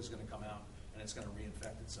growth is going to come out and it's going to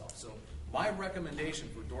reinfect itself. So my recommendation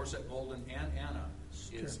for Dorset Golden and Anna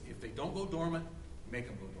is, if they don't go dormant, make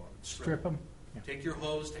them go dormant. Strip them. Yeah. Take your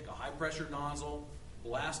hose, take a high-pressure nozzle,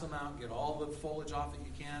 blast them out, get all the foliage off that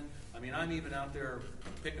you can. I mean, I'm even out there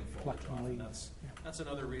picking foliage off, and that's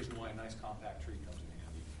another reason why a nice compact tree comes in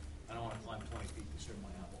handy. I don't want to climb 20 feet to strip my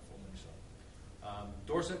apple foliage. So,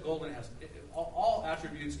 Dorset Golden has all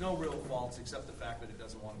attributes, no real faults, except the fact that it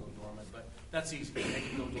doesn't want to go dormant, but that's easy. Make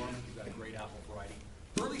it go dormant, you've got a great apple variety.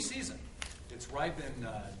 Early season. It's ripe in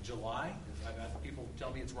July. I've had people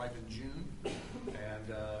tell me it's ripe in June,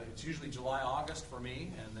 and it's usually July, August for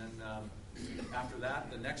me, and then after that,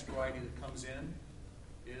 the next variety that comes in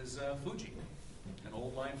is Fuji. An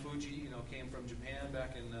old line Fuji, came from Japan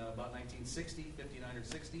back in about 1960, 59 or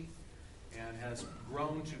 60, and has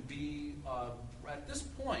grown to be, at this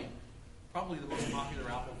point, probably the most popular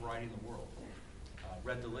apple variety in the world.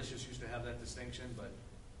 Red Delicious used to have that distinction, but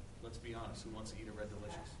let's be honest, who wants to eat a Red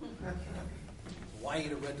Delicious? Why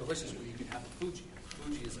eat a Red Delicious when you can have a Fuji?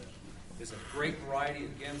 Fuji is a great variety,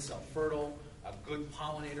 again, self-fertile, a good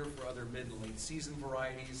pollinator for other mid and late season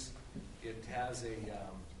varieties. It has a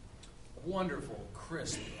wonderful,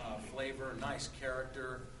 crisp flavor, nice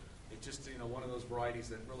character. It's just one of those varieties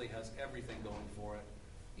that really has everything going for it.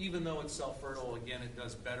 Even though it's self-fertile, again, it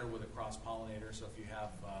does better with a cross-pollinator. So if you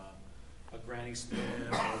have a Granny Smith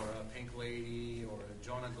or a Pink Lady or a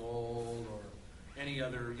Jonah Gold or any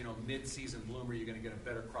other mid-season bloomer, you're going to get a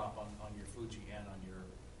better crop on your Fuji and on your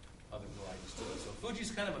other varieties too. So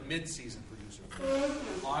Fuji's kind of a mid-season producer.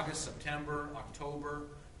 August, September, October,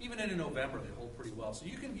 even into November, they hold pretty well. So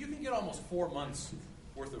you can get almost 4 months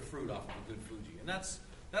worth of fruit off of a good Fuji, and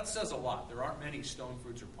that says a lot. There aren't many stone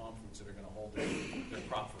fruits or palm fruits that are going to hold their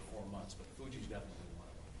crop for 4 months, but Fuji's definitely one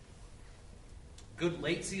of them. Good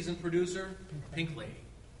late season producer, Pink Lady.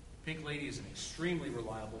 Pink Lady is an extremely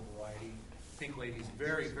reliable variety. Pink Lady is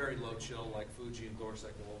very, very low chill, like Fuji and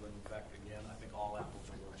Dorset Golden. In fact, again, I think all apples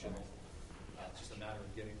are low chill. It's just a matter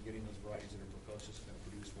of getting those varieties that are precocious and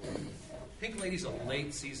produce for you. Pink Lady's a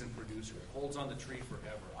late season producer. It holds on the tree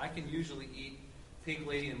forever. I can usually eat Pink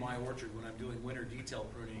Lady in my orchard when I'm doing winter detail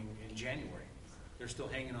pruning in January. They're still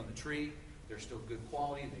hanging on the tree. They're still good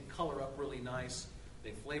quality. They color up really nice.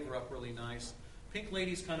 They flavor up really nice. Pink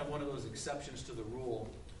Lady's kind of one of those exceptions to the rule.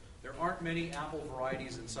 There aren't many apple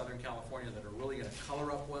varieties in Southern California that are really going to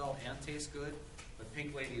color up well and taste good, but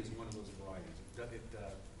Pink Lady is one of those varieties. It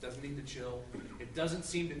doesn't need the chill. It doesn't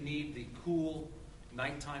seem to need the cool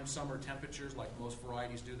nighttime summer temperatures like most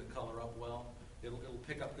varieties do that color up well. It'll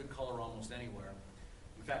pick up good color almost anywhere.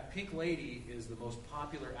 In fact, Pink Lady is the most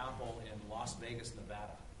popular apple in Las Vegas,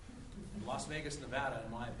 Nevada. And Las Vegas, Nevada,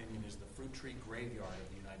 in my opinion, is the fruit tree graveyard of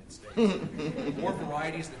the United States. More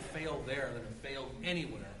varieties that fail there than have failed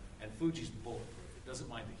anywhere, and Fuji's bulletproof. It doesn't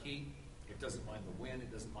mind the heat. It doesn't mind the wind.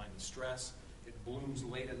 It doesn't mind the stress. It blooms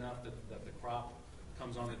late enough that the crop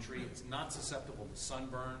comes on the tree. It's not susceptible to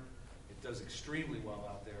sunburn. It does extremely well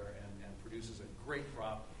out there and produces a great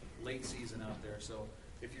crop late season out there. So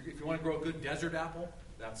if you want to grow a good desert apple,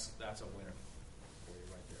 that's a winner for you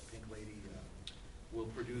right there. Pink Lady will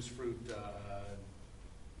produce fruit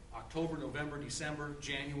October, November, December,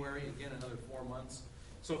 January, again another 4 months.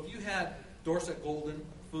 So if you had Dorset Golden,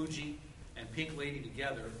 Fuji, and Pink Lady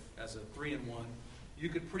together as a 3-in-1, you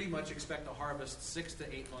could pretty much expect to harvest 6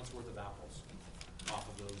 to 8 months worth of apples off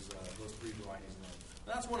of those 3 varieties alone.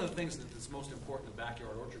 That's one of the things that's most important in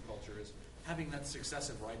backyard orchard culture is having that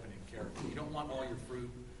successive ripening character. You don't want all your fruit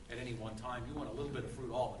at any one time. You want a little bit of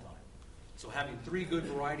fruit all the time. So having 3 good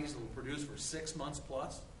varieties that will produce for 6 months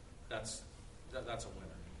plus, that's a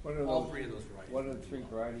winner. All 3 of those varieties. What are the 3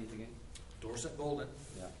 varieties again? Dorset Golden,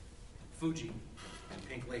 Yeah. Fuji, and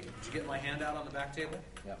Pink Lady. Did you get my handout on the back table?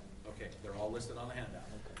 Yeah. Okay, they're all listed on the handout.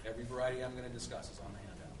 Okay. Every variety I'm going to discuss is on the handout.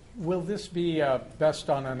 Will this be best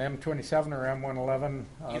on an M27 or M111?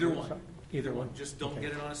 Either one. Either one. Just don't Okay.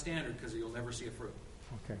 get it on a standard because you'll never see a fruit.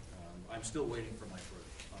 Okay. I'm still waiting for my fruit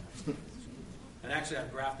on my standard. And actually,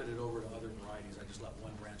 I've grafted it over to other varieties. I just left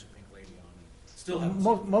one branch of Pink Lady on it. Still haven't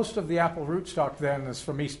seen it. Most of the apple rootstock then is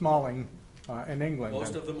from East Malling in England.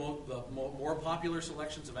 Most then. of the more popular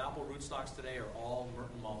selections of apple rootstocks today are all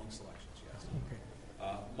Merton Malling selections, yes.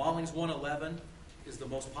 Okay. Malling's 111 is the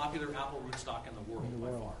most popular apple rootstock in the world by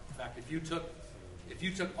far. In fact, if you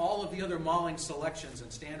took all of the other Malling selections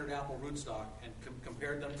and standard apple rootstock and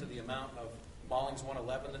compared them to the amount of Malling's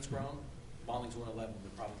 111 that's grown, Malling's 111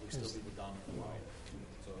 would probably still be the dominant variety.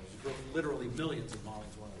 So you grow literally millions of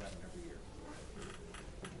Malling's 111 every year.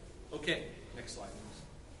 Okay, next slide, please.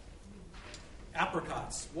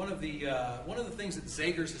 Apricots. One of the things that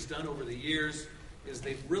Zegers has done over the years is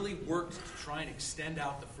they've really worked to try and extend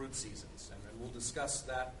out the fruit seasons, and we'll discuss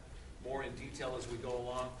that more in detail as we go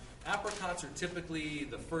along. Apricots are typically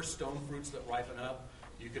the first stone fruits that ripen up.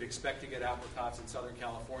 You could expect to get apricots in Southern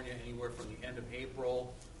California anywhere from the end of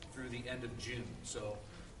April through the end of June. So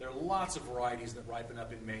there are lots of varieties that ripen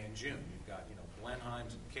up in May and June. You've got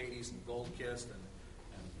Blenheims and Katie's and Gold Kissed and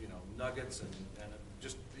Nuggets and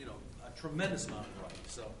just a tremendous amount of varieties.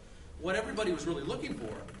 So what everybody was really looking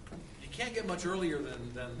for, you can't get much earlier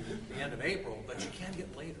than the end of April, but you can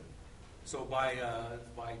get later. So by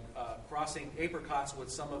crossing apricots with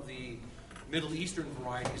some of the Middle Eastern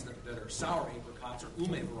varieties that are sour apricots, or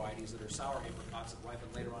ume varieties that are sour apricots that ripen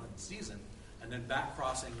later on in the season, and then back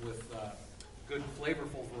crossing with good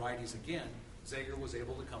flavorful varieties again, Zeger was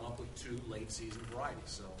able to come up with 2 late season varieties.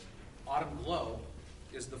 So Autumn Glow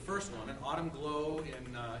is the first one, and Autumn Glow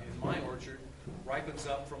in my orchard ripens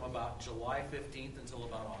up from about July 15th until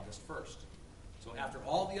about August 1st. So after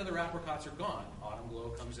all the other apricots are gone, Autumn Glow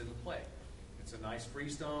comes into play. It's a nice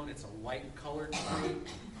freestone. It's a light colored fruit.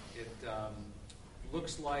 It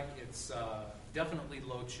looks like it's definitely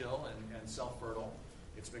low chill and self-fertile.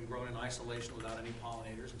 It's been grown in isolation without any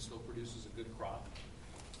pollinators and still produces a good crop.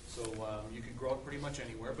 So you can grow it pretty much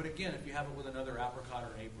anywhere. But again, if you have it with another apricot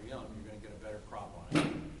or an Aprium, you're going to get a better crop on it.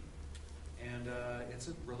 And it's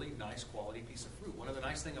a really nice quality piece of fruit. One of the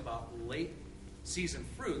nice things about late season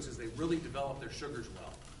fruits is they really develop their sugars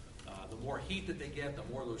well. The more heat that they get, the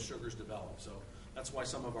more those sugars develop. So that's why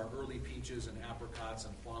some of our early peaches and apricots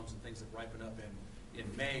and plums and things that ripen up in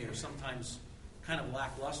May are sometimes kind of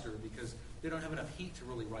lackluster because they don't have enough heat to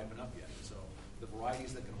really ripen up yet. So the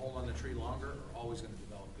varieties that can hold on the tree longer are always going to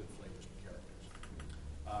develop good flavors and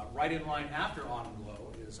characters. Right in line after Autumn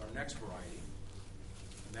Glow is our next variety.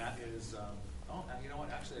 And that is, you know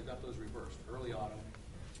what? Actually, I've got those reversed. Early autumn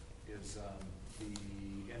is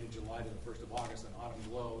the end of July to the 1st of August, and Autumn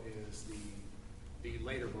Glow is the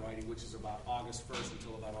later variety, which is about August 1st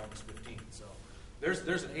until about August 15th. So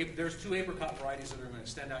there's 2 apricot varieties that are going to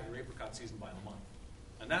extend out your apricot season by a month.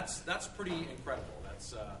 And that's pretty incredible.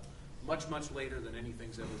 That's much later than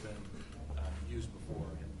anything's ever been used before.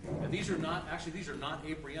 And these are not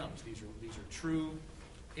Apriums. These are true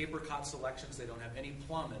apricot selections. They don't have any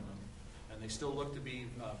plum in them, and they still look to be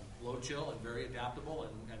low chill and very adaptable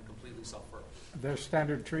and completely self-fertile. They're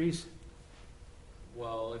standard trees,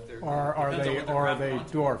 Well, if they're or are they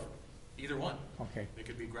dwarf? Either one. Okay. They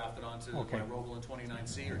could be grafted onto Okay. my Rogalin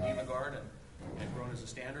 29C or Demagard and grown as a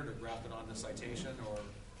standard, or grafted onto Citation or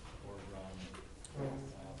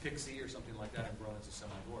Pixie or something like that and grown as a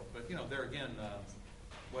semi-dwarf. But there again,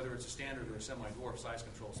 whether it's a standard or a semi-dwarf, size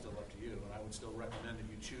control is still up to you. And I would still recommend that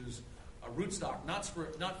you choose a rootstock, not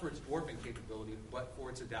for its dwarfing capability, but for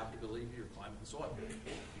its adaptability to your climate and soil.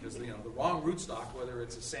 Because the wrong rootstock, whether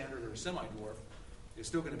it's a standard or a semi-dwarf, is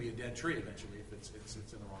still going to be a dead tree eventually if it's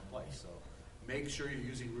in the wrong place. So make sure you're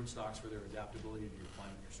using rootstocks for their adaptability to your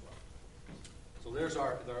climate and soil. So there's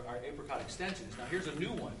our apricot extensions. Now here's a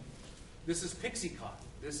new one. This is Pixie Cotton.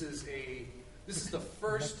 This is the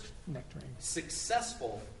first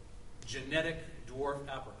successful genetic dwarf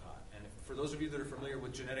apricot. And for those of you that are familiar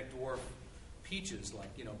with genetic dwarf peaches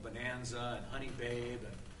like Bonanza and Honey Babe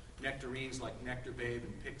and nectarines like Nectar Babe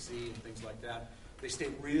and Pixie and things like that, they stay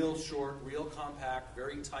real short, real compact,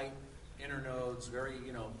 very tight internodes, very,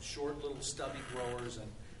 short little stubby growers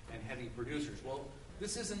and heavy producers. Well,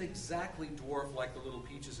 this isn't exactly dwarf like the little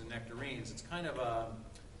peaches and nectarines. It's kind of a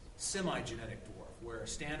semi-genetic dwarf, where a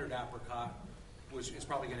standard apricot is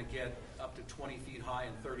probably going to get up to 20 feet high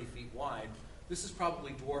and 30 feet wide. This is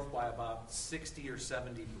probably dwarfed by about 60 or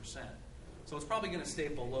 70%. So it's probably going to stay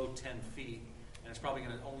below 10 feet, and it's probably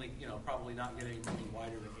going to only, probably not get any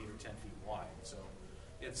wider than 8 or 10 feet wide. So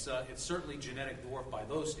it's certainly genetic dwarf by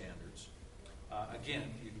those standards. Again,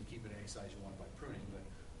 you can keep it any size you want by pruning, but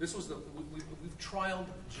this was we've trialed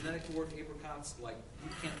genetic dwarf apricots like you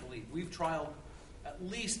can't believe. We've trialed at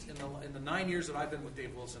least in the 9 years that I've been with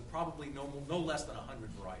Dave Wilson, probably no less than 100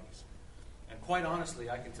 varieties. And quite honestly,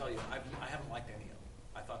 I can tell you, I haven't liked any of them.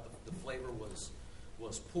 I thought the flavor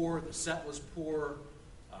was poor, the set was poor,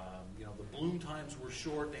 the bloom times were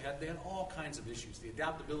short. They had all kinds of issues. The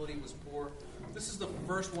adaptability was poor. This is the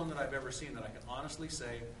first one that I've ever seen that I can honestly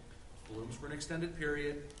say blooms for an extended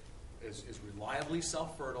period, is reliably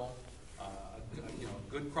self-fertile, a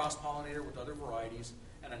good cross-pollinator with other varieties,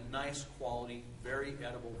 and a nice quality, very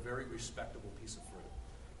edible, very respectable piece of fruit.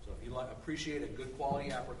 So if you appreciate a good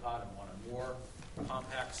quality apricot and want a more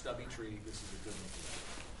compact, stubby tree, this is a good one for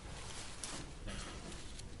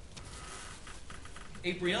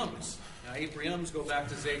that. Next. Apriums. Now, apriums go back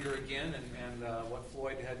to Zager again, and what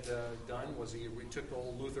Floyd had done was he took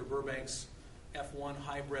old Luther Burbank's F1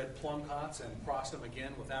 hybrid plum cots and crossed them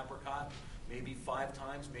again with apricot, maybe 5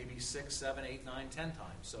 times, maybe 6, 7, 8, 9, 10 times.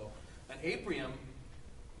 So an aprium,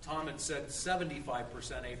 Tom had said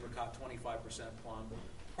 75% apricot, 25% plum.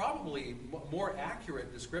 Probably more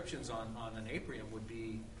accurate descriptions on an aprium would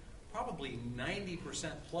be probably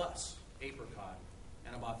 90% plus apricot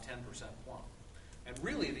and about 10% plum. And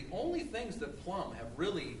really, the only things that plum have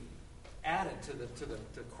really added to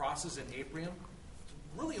the crosses in aprium,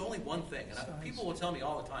 really only one thing. And people will tell me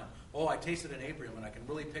all the time, "Oh, I tasted an aprium and I can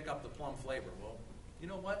really pick up the plum flavor." Well, you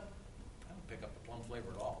know what? I don't pick up the plum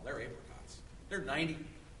flavor at all. They're apricots. They're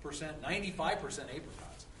 90%, 95%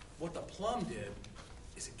 apricots. What the plum did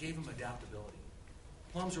is it gave them adaptability.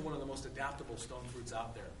 Plums are one of the most adaptable stone fruits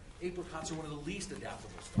out there. Apricots are one of the least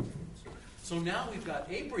adaptable stone fruits. So now we've got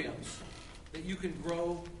apriums that you can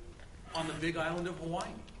grow on the Big Island of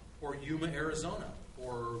Hawaii, or Yuma, Arizona,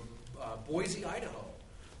 or Boise, Idaho,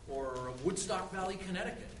 or Woodstock Valley,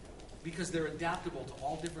 Connecticut, because they're adaptable to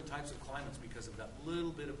all different types of climates because of that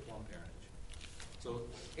little bit of plum parentage. So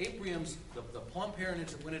apriums, the plum parentage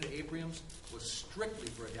that went into apriums was strictly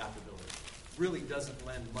for adaptability. Really doesn't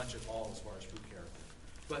lend much at all as far as fruit character.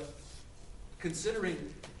 But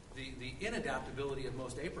considering the inadaptability of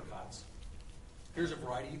most apricots, here's a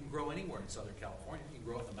variety you can grow anywhere in Southern California. You can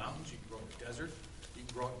grow it in the mountains, you can grow it in the desert, you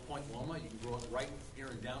can grow it in Point Loma, you can grow it right here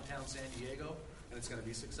in downtown San Diego, and it's going to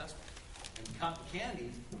be successful. And cotton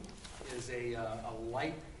candy is a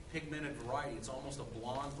light pigmented variety. It's almost a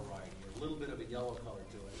blonde variety, a little bit of a yellow color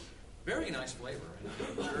to it. Very nice flavor,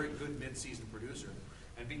 and a very good mid-season producer.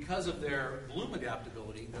 And because of their bloom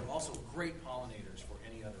adaptability, they're also great pollinators for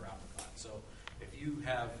any other apricot. So if you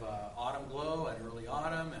have autumn glow and early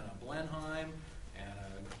autumn and a Blenheim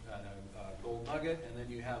and a gold nugget, and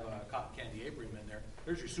then you have a cotton candy aprium in there,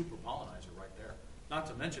 there's your super pollinizer right there. Not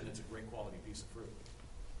to mention it's a great quality piece of fruit.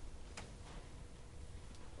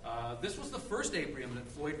 This was the first aprium that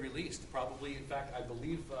Floyd released. Probably, in fact, I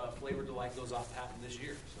believe Flavor Delight goes off patent this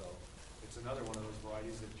year. So it's another one of those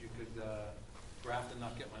varieties that you could graft and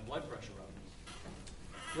not get my blood pressure up.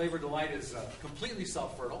 Flavor Delight is completely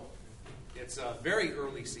self-fertile. It's a very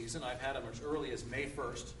early season. I've had them as early as May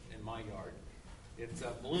 1st in my yard. It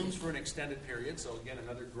blooms for an extended period, so again,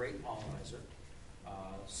 another great pollinizer.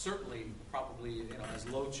 Certainly, probably as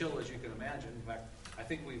low chill as you can imagine. In fact, I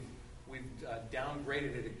think we've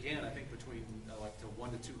downgraded it again. I think between like to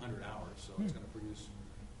 1 to 200 hours, so it's going to produce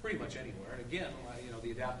pretty much anywhere. And again,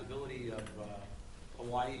 the adaptability of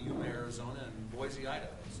Hawaii, Yuma, Arizona, and Boise, Idaho.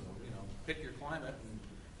 So pick your climate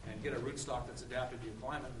and get a rootstock that's adapted to your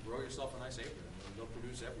climate and grow yourself a nice aprium. They'll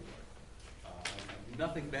produce everywhere.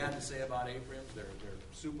 Nothing bad to say about apriums. They're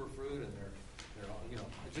super fruit, and they're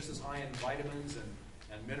just as high in vitamins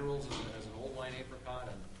and minerals as an old line apricot.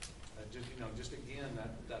 And just again,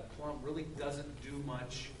 that plum really doesn't do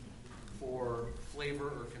much for flavor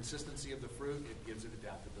or consistency of the fruit. It gives it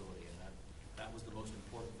adaptability, and that was the most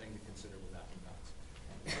important thing to consider with apricots.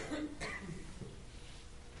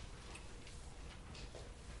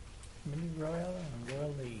 Mini Royal and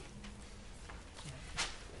Royal Lee.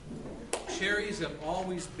 Cherries have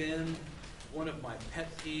always been one of my pet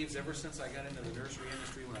peeves ever since I got into the nursery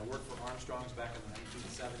industry when I worked for Armstrong's back in the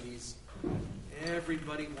 1970s.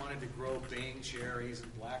 everybody wanted to grow Bing cherries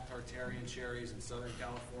and black Tartarian cherries in Southern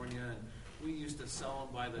California, and we used to sell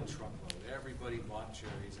them by the truckload. Everybody bought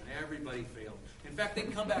cherries, and everybody failed. In fact,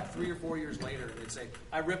 they'd come back 3 or 4 years later, and they'd say,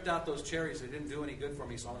 I ripped out those cherries. They didn't do any good for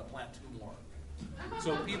me, so I'm going to plant 2 more.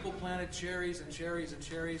 So people planted cherries and cherries and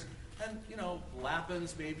cherries, and,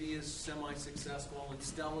 Lapins maybe is semi-successful, and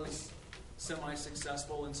Stella's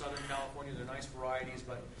semi-successful in Southern California. They're nice varieties,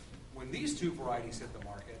 but when these 2 varieties hit the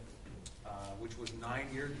market, which was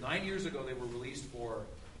 9 years ago, they were released for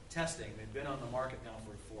testing. They've been on the market now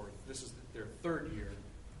for this is their 3rd year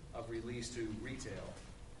of release to retail.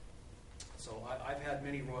 So I've had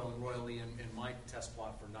Mini Royal and Royal Lee in my test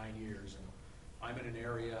plot for 9 years, and I'm in an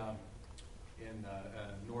area in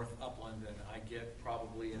North Upland, and I get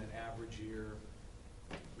probably in an average year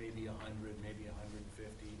maybe 100, maybe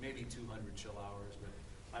 150, maybe 200 chill hours, but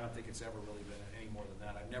I don't think it's ever really been any more than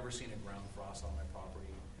that. I've never seen a ground frost on my property.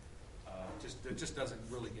 It just doesn't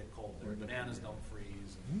really get cold there. Bananas don't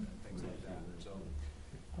freeze and things like that. So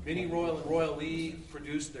Mini Royal and Royal Lee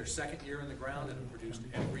produced their 2nd year in the ground and have produced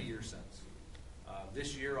every year since.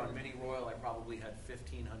 This year on Mini Royal, I probably had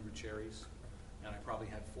 1,500 cherries, and I probably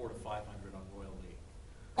had 400 to 500 on Royal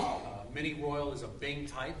Lee. Mini Royal is a Bing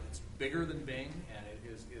type. It's bigger than Bing, and it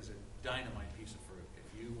is a dynamite piece of fruit.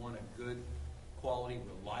 If you want a good quality,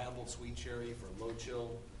 reliable sweet cherry for low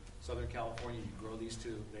chill Southern California, you grow these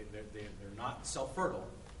 2. They're not self-fertile,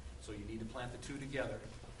 so you need to plant the 2 together.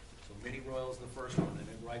 So Mini Royal is the first one, and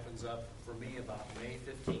it ripens up for me about May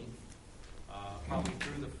 15th, probably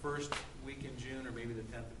through the first week in June or maybe the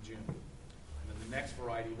 10th of June. And then the next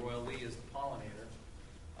variety, Royal Lee, is the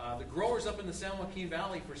pollinator. The growers up in the San Joaquin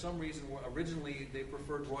Valley, for some reason, originally they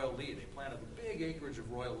preferred Royal Lee. They planted a big acreage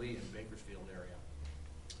of Royal Lee in the Bakersfield area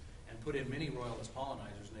and put in Mini Royal as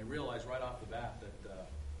pollinizers, and they realized right off the bat that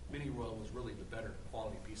Mini Royal was really the better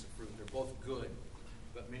quality piece of fruit. They're both good,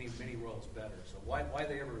 but Mini Royal is better. So why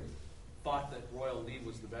they ever thought that Royal Lee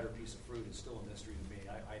was the better piece of fruit is still a mystery to me.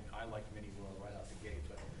 I like Mini Royal right out the gate,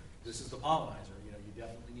 but this is the pollinizer. You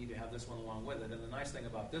definitely need to have this one along with it. And the nice thing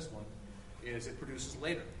about this one is it produces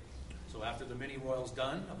later. So after the Mini Royal's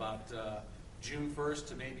done, about June 1st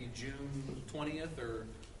to maybe June 20th or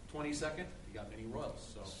 22nd, you got Mini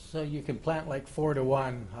Royals. So you can plant like 4 to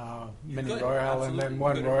 1 Mini could, Royal absolutely. and then You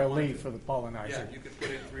 1 could Royal if you Lee wanted for the pollinizer. Yeah, you could put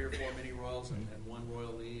in 3 or 4 Mini Royals and 1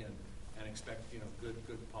 Royal Lee and expect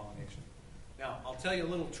good pollination. Now I'll tell you a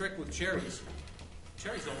little trick with cherries.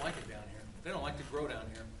 Cherries don't like it down here. They don't like to grow down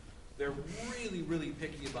here. They're really, really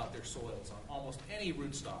picky about their soils on almost any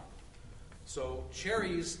rootstock. So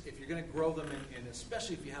cherries, if you're going to grow them in,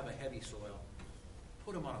 especially if you have a heavy soil,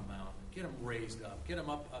 put them on a mound. Get them raised up. Get them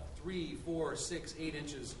up 3, 4, 6, 8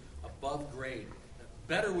 inches above grade.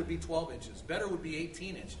 Better would be 12 inches. Better would be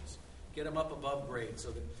 18 inches. Get them up above grade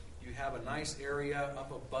so that you have a nice area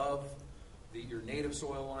up above your native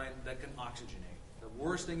soil line that can oxygenate. The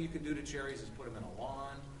worst thing you can do to cherries is put them in a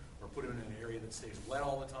lawn or put them in an area that stays wet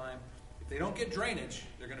all the time. If they don't get drainage,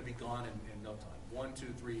 they're going to be gone in no time. 1, 2,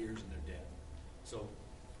 3 years and they're dead. So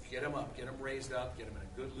get them up. Get them raised up. Get them in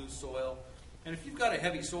a good loose soil. And if you've got a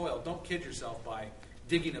heavy soil, don't kid yourself by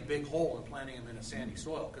digging a big hole and planting them in a sandy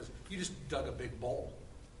soil, because you just dug a big bowl.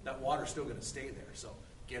 That water's still going to stay there. So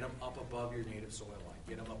get them up above your native soil line.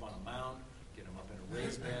 Get them up on a mound. Get them up in a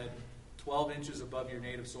raised bed. 12 inches above your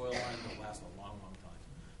native soil line. They'll last a long, long time.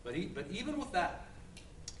 But even with that,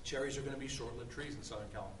 cherries are going to be short-lived trees in Southern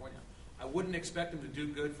California. I wouldn't expect them to do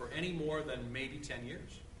good for any more than maybe 10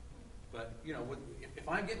 years. But, if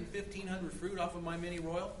I'm getting 1,500 fruit off of my Mini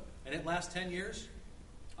Royal, and it lasts 10 years,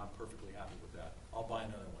 I'm perfectly happy with that. I'll buy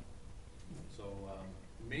another one. So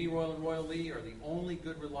Mini Royal and Royal Lee are the only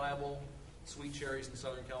good, reliable sweet cherries in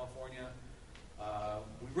Southern California.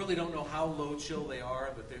 We really don't know how low chill they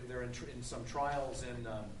are, but they're in some trials in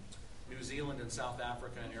New Zealand and South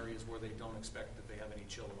Africa and areas where they don't expect that they have any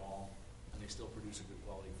chill at all, and they still produce a good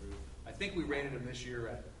quality fruit. I think we rated them this year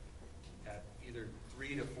at either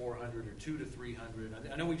 3 to 400 or 2 to 300.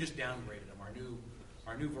 I know we just downgraded them.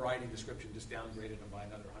 Our new variety description just downgraded them by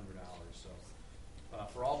another 100 hours. So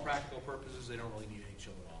for all practical purposes, they don't really need any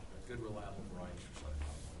chill at all. They're good, reliable varieties for Southern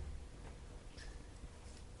California.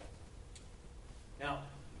 Now,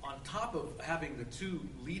 on top of having the 2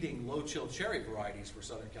 leading low-chill cherry varieties for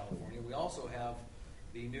Southern California, we also have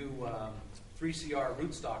the new 3CR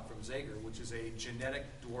rootstock from Zager, which is a genetic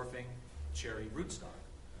dwarfing cherry rootstock.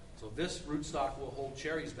 So this rootstock will hold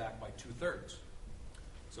cherries back by 2/3.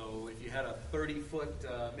 So if you had a 30-foot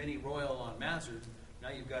Mini Royal on Mazard, now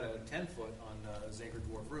you've got a 10-foot on Zager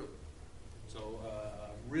Dwarf Root. So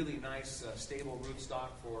really nice, stable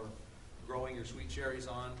rootstock for growing your sweet cherries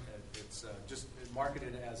on. It's just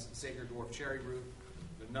marketed as Sager Dwarf Cherry Root.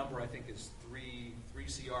 The number, I think, is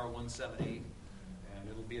 3CR178, and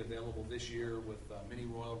it'll be available this year with Mini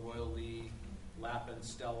Royal, Royal Lee, Lapin,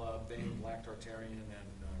 Stella, Bing, Black Tartarian, and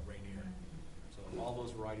Rainier. So all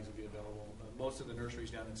those varieties will be available. Most of the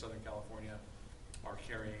nurseries down in Southern California are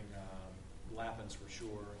carrying Lapins for sure,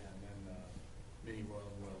 and then Mini Royal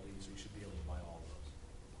and Royal Lee, so you should be able to buy all of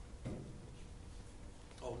those.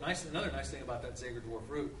 Oh, nice! Another nice thing about that Sager Dwarf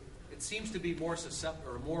root, it seems to be more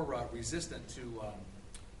resistant to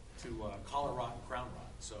collar rot and crown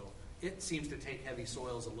rot. So it seems to take heavy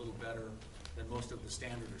soils a little better than most of the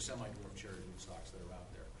standard or semi-dwarf cherry rootstocks that are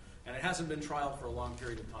out there. And it hasn't been trialed for a long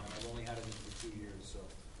period of time. I've only had it for 2 years, so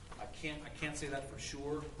I can't say that for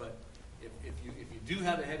sure. But if you do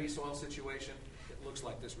have a heavy soil situation, it looks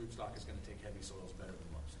like this rootstock is going to take heavy soils better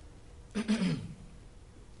than most.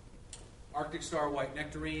 Arctic Star White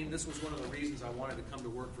Nectarine. This was one of the reasons I wanted to come to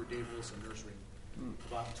work for Dave Wilson Nursery.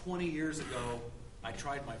 About 20 years ago, I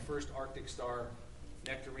tried my first Arctic Star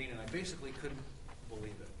Nectarine, and I basically couldn't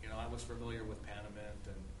believe it. You know, I was familiar with Panamint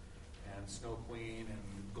and Snow Queen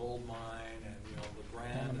and Gold Mine and, you know, Le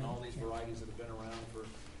Grand and all these varieties that have been around for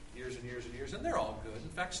years and years and years, and they're all good. In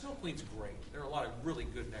fact, Snow Queen's great. There are a lot of really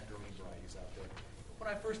good nectarine varieties out there. But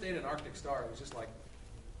when I first ate an Arctic Star, it was just like,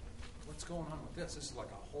 what's going on with this? This is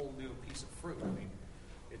like a whole new piece of fruit. I mean,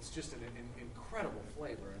 it's just an incredible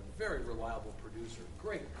flavor and a very reliable producer.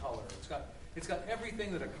 Great color. It's got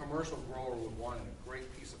everything that a commercial grower would want in a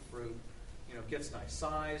great piece of fruit. You know, gets nice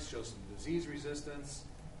size, shows some disease resistance,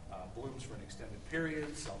 blooms for an extended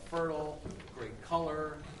period, self-fertile, great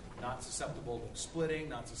color, not susceptible to splitting,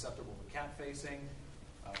 not susceptible to cat facing.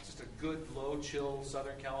 Just a good, low-chill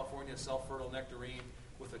Southern California self-fertile nectarine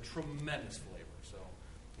with a tremendous flavor. So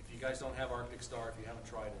if you guys don't have Arctic Star, if you haven't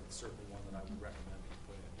tried it, it's certainly one that I would recommend that you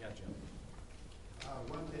put in. Yeah, Jim?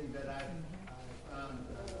 One thing that I found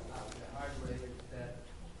out the hard way is that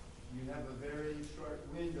you have a very short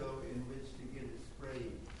window in which to get it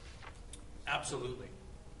sprayed. Absolutely.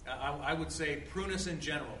 I would say prunus in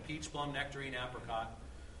general, peach, plum, nectarine, apricot.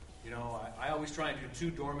 You know, I always try and do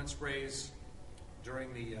 2 dormant sprays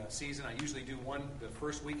during the season. I usually do one the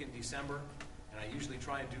first week in December, and I usually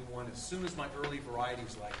try and do one as soon as my early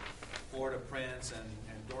varieties like Florida Prince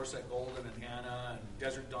and Dorset Golden and Hannah and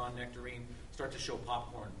Desert Dawn Nectarine start to show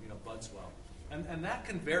popcorn, you know, bud swell. And that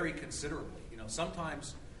can vary considerably. You know,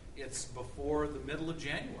 sometimes it's before the middle of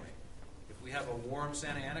January. If we have a warm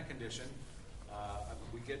Santa Ana condition,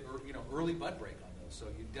 we get early bud break on those. So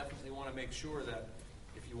you definitely want to make sure that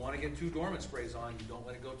if you want to get 2 dormant sprays on, you don't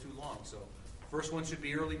let it go too long. So first one should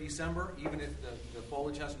be early December, even if the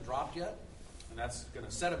foliage hasn't dropped yet, and that's going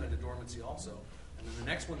to set them into dormancy also. And then the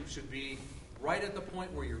next one should be right at the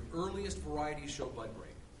point where your earliest varieties show bud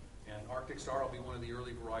break. And Arctic Star will be one of the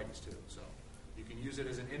early varieties too. So you can use it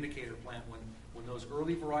as an indicator plant when those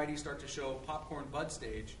early varieties start to show popcorn bud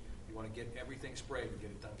stage. You want to get everything sprayed and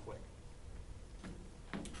get it done quick.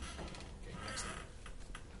 Okay, next thing.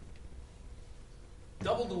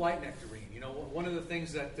 Double Delight Nectarine. You know, one of the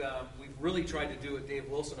things that we've really tried to do at Dave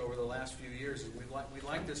Wilson over the last few years is we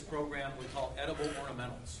like this program we call edible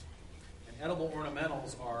ornamentals. And edible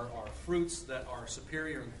ornamentals are fruits that are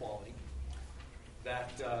superior in quality,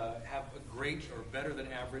 that have a great or better than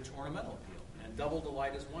average ornamental appeal. And Double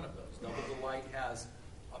Delight is one of those. Double Delight has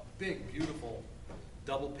a big, beautiful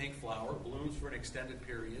double pink flower, blooms for an extended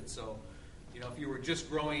period. So, you know, if you were just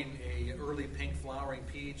growing a early pink flowering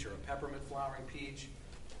peach or a peppermint flowering peach,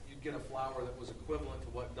 you'd get a flower that was equivalent to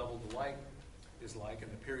what Double Delight is like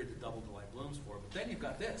and the period that Double Delight blooms for. But then you've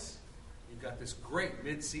got this. You've got this great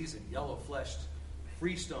mid-season yellow-fleshed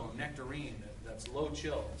freestone nectarine that's low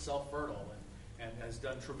chill and self-fertile and has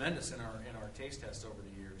done tremendous in our taste tests over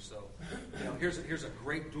the years. So, you know, here's a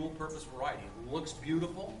great dual-purpose variety. It looks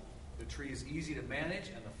beautiful, the tree is easy to manage,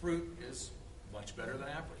 and the fruit is much better than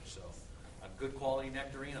average. So, a good quality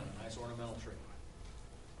nectarine on a nice ornamental tree.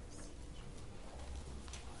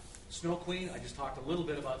 Snow Queen, I just talked a little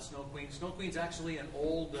bit about Snow Queen. Snow Queen's actually an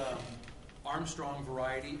old Armstrong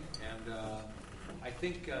variety, and I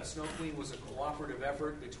think Snow Queen was a cooperative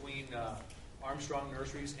effort between Armstrong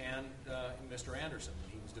Nurseries and Mr. Anderson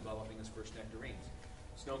when he was developing his first nectarines.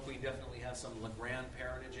 Snow Queen definitely has some Le Grand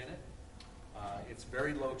parentage in it. It's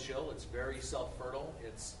very low chill. It's very self-fertile.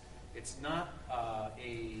 It's not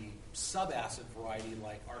a sub-acid variety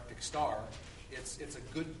like Arctic Star. It's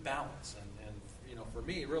a good balance. And you know, for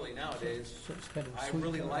me, really nowadays, I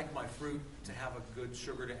really like my fruit to have a good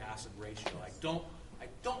sugar to acid ratio. I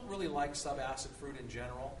don't really like sub-acid fruit in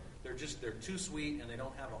general. They're too sweet and they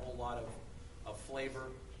don't have a whole lot of flavor.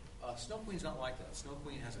 Snow Queen's not like that. Snow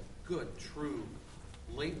Queen has a good, true,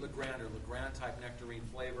 late Legrand or Legrand-type nectarine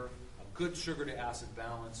flavor, a good sugar-to-acid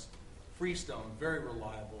balance, freestone, very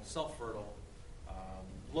reliable, self-fertile,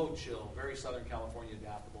 low chill, very Southern California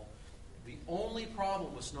adaptable. The only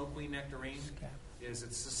problem with Snow Queen nectarine is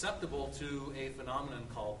it's susceptible to a phenomenon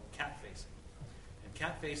called cat facing. And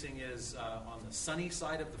cat facing is on the sunny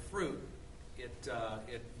side of the fruit,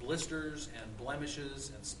 it blisters and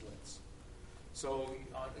blemishes and splits. So,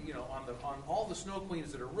 on all the Snow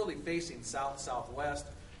Queens that are really facing south-southwest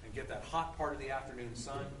and get that hot part of the afternoon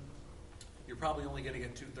sun, you're probably only going to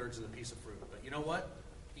get 2/3 of the piece of fruit. But you know what?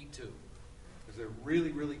 Eat two. Because they're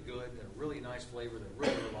really, really good. They're really nice flavor. They're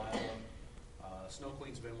really reliable. Snow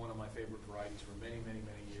Queen's been one of my favorite varieties for many, many,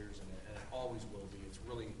 many years, and it always will be. It's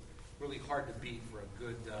really, really hard to beat for a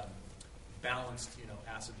good, balanced,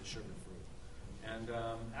 acid to sugar fruit. And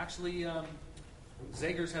actually,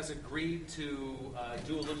 Zegers has agreed to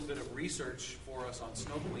do a little bit of research for us on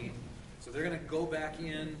Snow Queen. So they're going to go back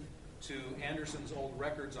in to Anderson's old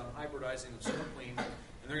records on hybridizing of Snow Queen,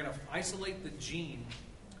 and they're going to isolate the gene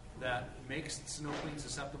that makes Snow Queen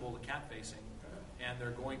susceptible to cat facing, and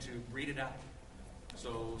they're going to breed it out.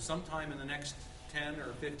 So sometime in the next 10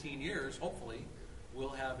 or 15 years, hopefully, we'll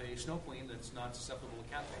have a Snow Queen that's not susceptible to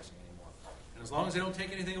cat facing anymore. And as long as they don't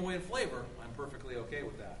take anything away in flavor, I'm perfectly okay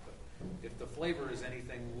with that. But if the flavor is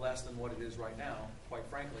anything less than what it is right now, quite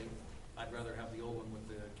frankly, I'd rather have the old one with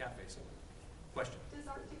the cat facing. Question? Does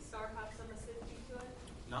Arctic Star have some acidity to it?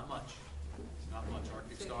 Not much. Not much.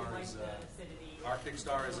 Arctic So Star you like is the acidity? Arctic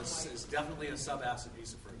Star is definitely a subacid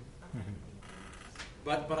piece of fruit.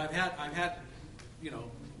 But I've had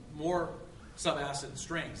more subacid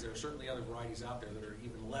strains. There are certainly other varieties out there that are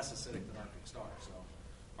even less acidic than Arctic Star. So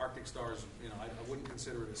Arctic Star is, I wouldn't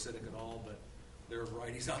consider it acidic at all, but there are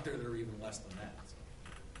varieties out there that are even less than that.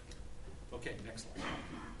 So. Okay, next slide.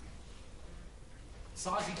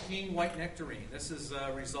 Sazi King White Nectarine. This is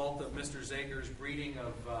a result of Mr. Zegers' breeding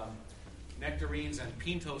of nectarines and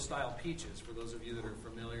pinto-style peaches. For those of you that are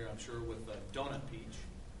familiar, I'm sure, with donut peach.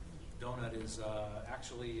 Donut is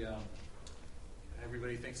actually,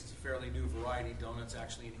 everybody thinks it's a fairly new variety. Donut's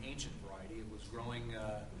actually an ancient variety. It was growing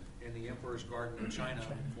in the Emperor's Garden in China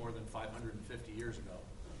more than 550 years ago.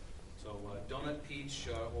 So donut peach,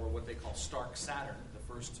 or what they call Stark Saturn,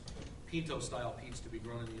 the first pinto-style peach to be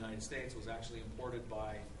grown in the United States, was actually imported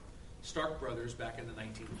by Stark Brothers back in the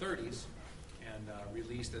 1930s and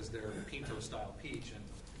released as their pinto-style peach. And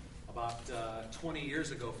about 20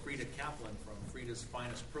 years ago, Frida Kaplan from Frida's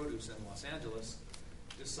Finest Produce in Los Angeles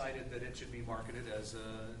decided that it should be marketed as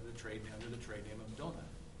under the trade name of Donut.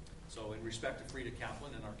 So in respect to Frida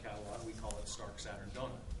Kaplan in our catalog, we call it Stark Saturn Donut.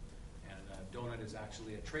 And Donut is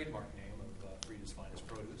actually a trademark name of Frida's Finest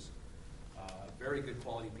Produce. Very good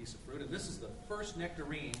quality piece of fruit. And this is the first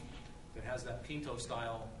nectarine that has that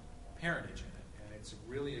pinto-style parentage in it. And it's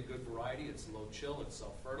really a good variety. It's low chill. It's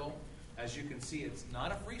self-fertile. As you can see, it's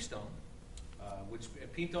not a freestone, which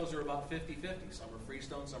pintos are about 50-50. Some are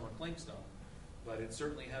freestone, some are clingstone. But it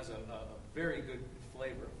certainly has a very good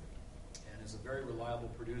flavor and is a very reliable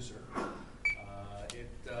producer.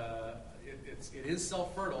 It is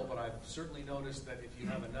self-fertile, but I've certainly noticed that if you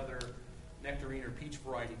have another nectarine or peach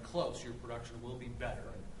variety close, your production will be better.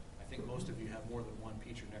 And I think most of you have more than one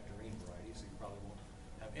peach or nectarine variety, so you probably won't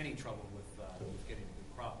have any trouble with getting a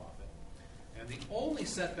good crop off it. And the only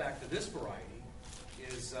setback to this variety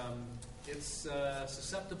is it's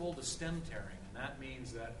susceptible to stem tearing, and that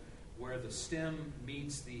means that where the stem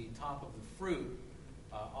meets the top of the fruit,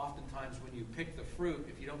 oftentimes when you pick the fruit,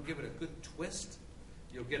 if you don't give it a good twist,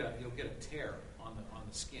 you'll get a tear on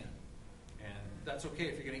the skin. And that's okay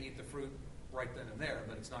if you're going to eat the fruit right then and there,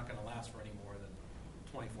 but it's not going to last for any more than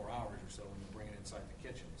 24 hours or so when you bring it inside the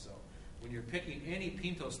kitchen. So when you're picking any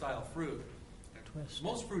pinto-style fruit,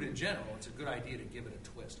 most fruit in general, it's a good idea to give it a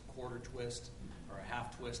twist, a quarter twist or a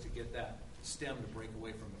half twist to get that stem to break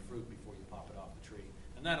away from the fruit before you pop it off the tree.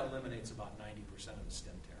 And that eliminates about 90% of the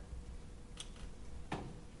stem tear.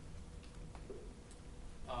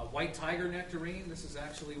 White Tiger Nectarine. This is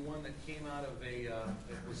actually one that came out of it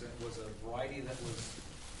was a variety that was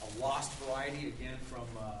a lost variety, again from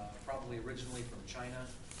probably originally from China,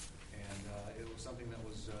 and it was something that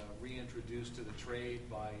was reintroduced to the trade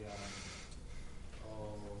by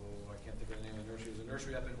I can't think of the name of the nursery. It was a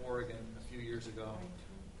nursery up in Oregon a few years ago.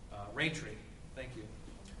 Raintree. Thank you.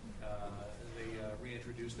 They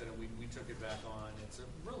reintroduced it, and we took it back on. It's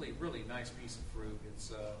a really, really nice piece of fruit.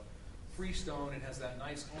 It's freestone. It has that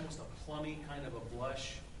nice, almost a plummy kind of a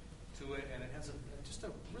blush to it, and it has just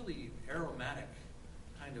a really aromatic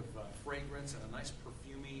kind of fragrance and a nice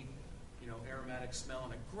perfumey aromatic smell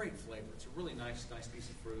and a great flavor. It's a really nice piece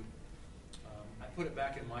of fruit. I put it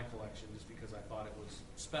back in my collection just because I thought it was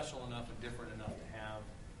special enough and different enough to have.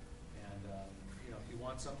 And if you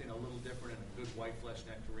want something a little different and a good white flesh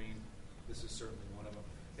nectarine, this is certainly one of them.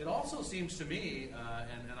 It also seems to me,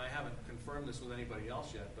 and I haven't confirmed this with anybody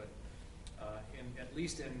else yet, but at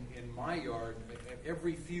least in my yard,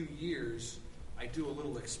 every few years I do a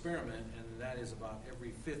little experiment, and that is about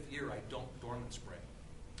every 5th year I don't dormant spray.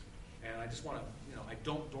 And I just want to, I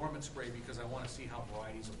don't dormant spray because I want to see how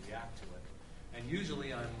varieties will react to it. And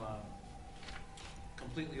usually I'm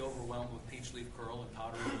completely overwhelmed with peach leaf curl and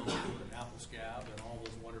powdery mildew and apple scab and all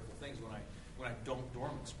those wonderful things when I don't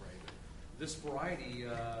dormant spray. But this variety,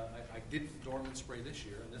 I did dormant spray this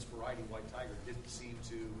year, and this variety, White Tiger, didn't seem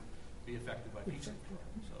to be affected by peach leaf curl.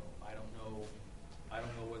 So I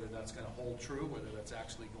don't know whether that's going to hold true, whether that's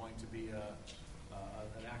actually going to be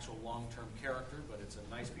an actual long-term character, but it's a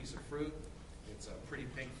nice piece of fruit. It's a pretty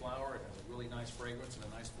pink flower. It has a really nice fragrance and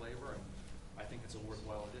a nice flavor, and I think it's a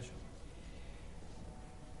worthwhile addition.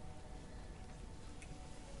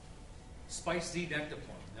 Spice Z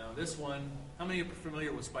Nectaplum. Now this one, how many of you are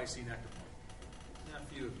familiar with Spice Z Nectaplum?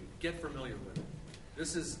 A few of you. Get familiar with it.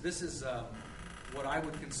 This is what I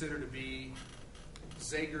would consider to be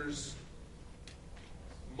Zager's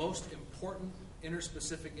most important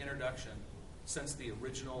interspecific introduction since the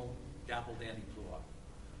original Dapple Dandy Pluoc.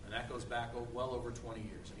 And that goes back well over 20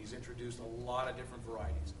 years. And he's introduced a lot of different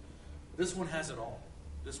varieties. This one has it all.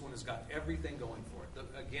 This one has got everything going for it.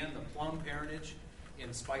 Again, the plum parentage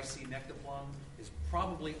in Spice Z Nectaplum is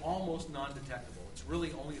probably almost non-detectable. It's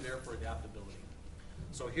really only there for adaptability.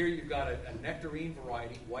 So here you've got a nectarine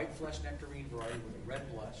variety, white flesh nectarine variety with a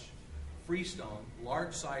red blush, freestone,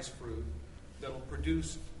 large size fruit that'll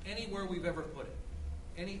produce anywhere we've ever put it.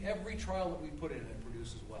 Every trial that we put in it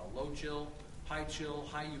produces well. Low chill, high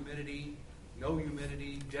humidity, no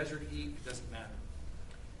humidity, desert heat, doesn't matter.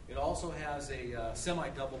 It also has a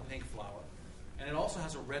semi-double pink flower, and it also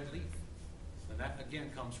has a red leaf. And that,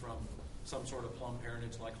 again, comes from some sort of plum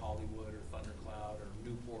parentage like Hollywood or Thundercloud or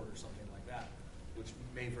Newport or something like that, which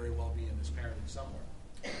may very well be in this parentage somewhere.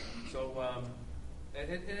 So, and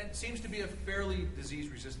it seems to be a fairly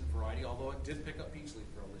disease-resistant variety, although it did pick up peach leaf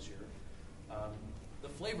curl this year. The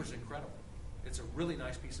flavor's incredible. It's a really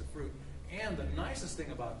nice piece of fruit. And the nicest thing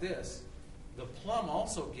about this, the plum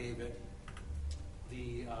also gave it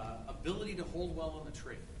the ability to hold well on the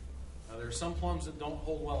tree. Now, there are some plums that don't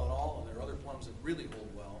hold well at all, and there are other plums that really hold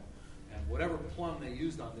well. And whatever plum they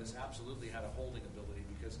used on this absolutely had a holding ability,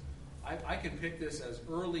 because I can pick this as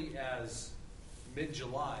early as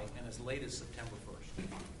mid-July and as late as September 1st.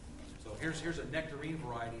 So here's a nectarine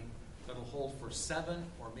variety that'll hold for 7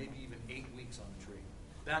 or maybe even 8 weeks on the tree.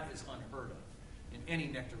 That is unheard of in any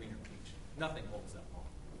nectarine or peach. Nothing holds that long,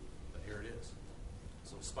 but here it is.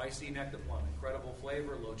 So Spice Z Nectaplum, incredible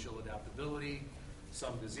flavor, low chill adaptability,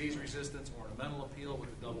 some disease resistance, ornamental appeal with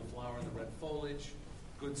the double flower and the red foliage,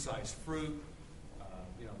 good sized fruit,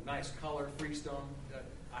 nice color, freestone.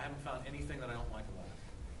 I haven't found anything that I don't like about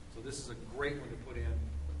it. So this is a great one to put in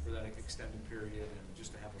for that extended period and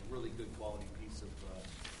just to have a really good quality piece of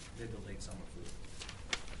mid to late summer fruit.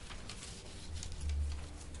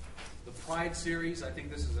 The Pride series, I think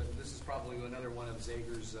this is probably another one of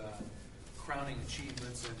Zager's crowning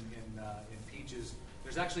achievements in peaches.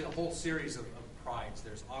 There's actually a whole series of Prides.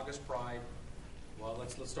 There's August Pride. Well,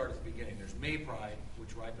 let's start at the beginning. There's May Pride,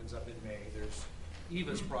 which ripens up in May. There's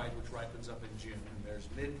Eva's Pride, which ripens up in June. And there's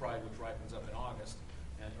Mid Pride, which ripens up in August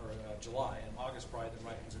or July, and August Pride that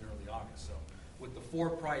ripens in early August. So with the 4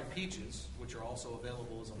 Pride peaches, which are also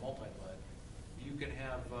available as a multi-bud, you can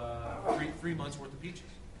have 3 months worth of peaches.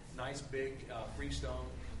 Nice, big, freestone,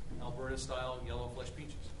 Alberta-style yellow flesh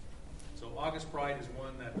peaches. So August Pride is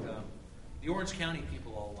one that the Orange County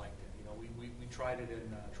people all liked it. We tried it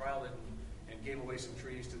and trialed it and gave away some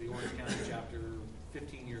trees to the Orange County chapter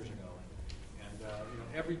 15 years ago. And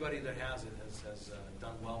everybody that has it has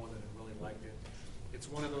done well with it and really liked it. It's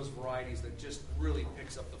one of those varieties that just really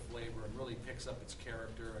picks up the flavor and really picks up its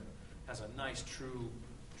character and has a nice, true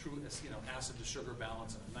acid to sugar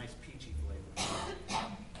balance and a nice peachy flavor.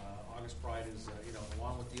 August Pride is,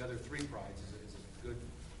 along with the other 3 Prides, is a good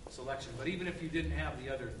selection. But even if you didn't have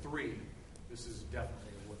the other 3, this is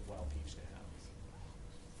definitely a worthwhile peach to have.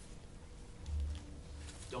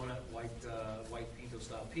 Donut white pinto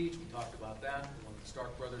style peach. We talked about that. The one that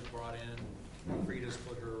Stark Brothers brought in. Frida's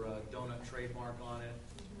put her donut trademark on it.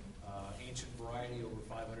 Ancient variety, over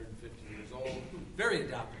 550 years old. Very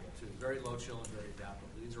adaptable too. Very low chill and very adaptable.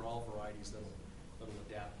 These are all varieties that'll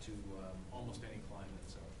adapt to almost any climate.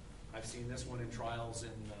 So I've seen this one in trials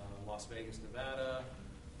in Las Vegas, Nevada.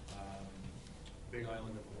 Big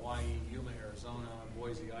Island of Hawaii, Yuma, Arizona,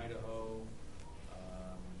 Boise, Idaho,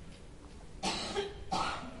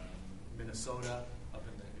 Minnesota, up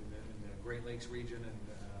in the Great Lakes region, and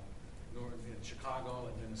in Chicago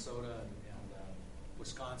and Minnesota and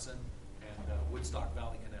Wisconsin, and Woodstock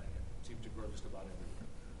Valley, Connecticut. Seems to grow just about everywhere.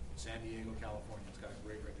 San Diego, California. It's got a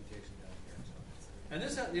great reputation down here. So. And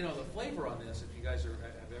this, the flavor on this, if you guys have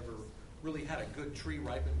ever really had a good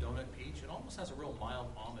tree-ripened donut peach, it almost has a real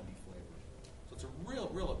mild almondy flavor. So it's a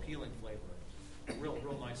real appealing flavor. A real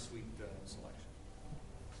nice sweet selection.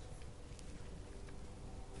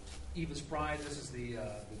 Eva's Pride. This is the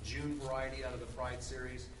June variety out of the Pride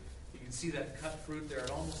series. You can see that cut fruit there.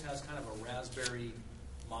 It almost has kind of a raspberry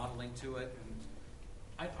modeling to it.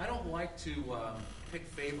 And I don't like to pick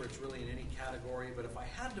favorites really in any category, but if I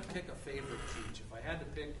had to pick a favorite peach, if I had to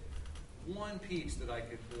pick one peach that I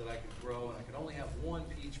could grow, and I could only have one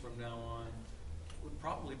peach from now on, it would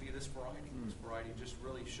probably be this variety. This variety just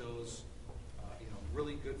really shows,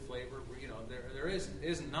 really good flavor. There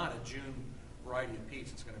is not a June variety of peach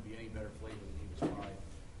that's going to be any better flavor than Eva's Pride.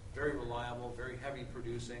 Very reliable, very heavy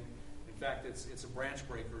producing. In fact, it's a branch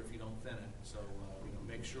breaker if you don't thin it. So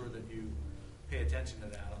make sure that you pay attention to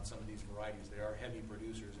that on some of these varieties. They are heavy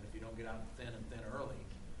producers, and if you don't get out and thin early,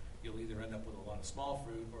 you'll either end up with a lot of small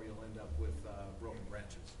fruit or you'll end up with broken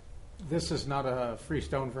branches. This is not a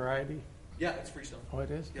freestone variety? Yeah, it's freestone. Oh,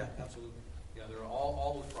 it is? Yeah, absolutely. Yeah, they're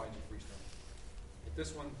all the varieties are freestone. But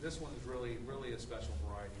this one is really a special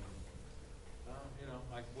variety.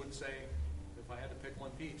 I would say if I had to pick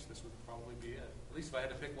one peach, this would probably be it. At least if I had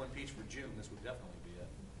to pick one peach for June, this would definitely be it.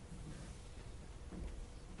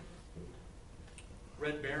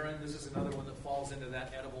 Red Baron, this is another one that falls into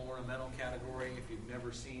that edible ornamental category. If you've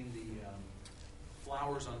never seen the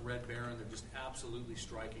flowers on Red Baron, they're just absolutely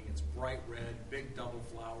striking. It's bright red, big double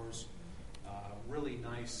flowers, really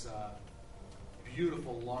nice,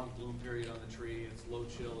 beautiful long bloom period on the tree. It's low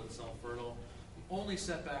chill, it's self-fertile. The only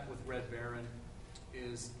setback with Red Baron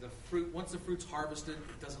is the fruit. Once the fruit's harvested,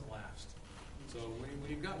 it doesn't last. So when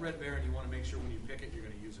you've got Red Baron, you want to make sure when you pick it, you're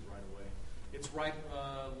going to use it right away. It's ripe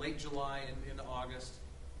late July and into August,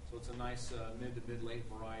 so it's a nice mid to mid-late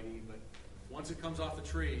variety. But once it comes off the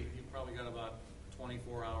tree, you've probably got about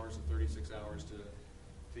 24 hours to 36 hours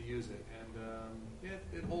to use it. And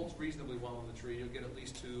it holds reasonably well on the tree. You'll get at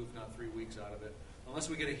least 2, if not 3 weeks out of it. Unless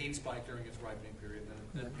we get a heat spike during its ripening period,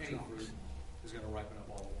 then any fruit is going to ripen up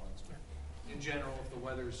all at once. But in general, if the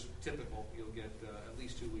weather's typical, you'll get at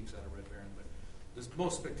least 2 weeks out of Red Baron. But the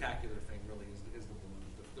most spectacular thing really is the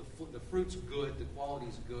bloom. The fruit's good, the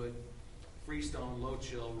quality's good, freestone, low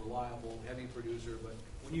chill, reliable, heavy producer. But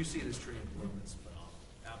when you see this tree in bloom, it's phenomenal.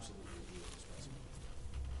 Absolutely beautiful specimen.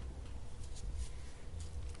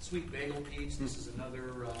 Sweet bagel peach. This is another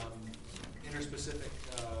interspecific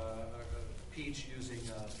peach using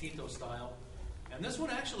Pinto style. And this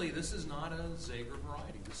one this is not a Zager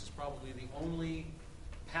variety. This is probably the only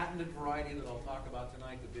patented variety that I'll talk about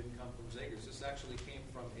tonight that didn't come from Zagers. This actually came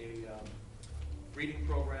from a breeding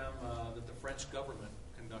program that the French government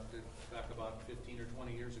conducted back about 15 or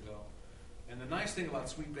 20 years ago. And the nice thing about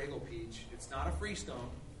sweet bagel peach, it's not a freestone,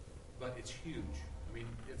 but it's huge. I mean,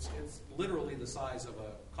 it's literally the size of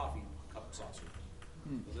a coffee cup saucer.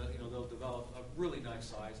 So that, they'll develop a really nice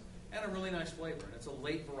size and a really nice flavor. And it's a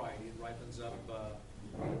late variety. It ripens up.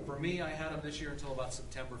 For me, I had them this year until about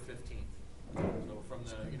September 15th. So from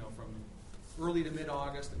early to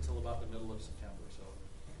mid-August until about the middle of September. So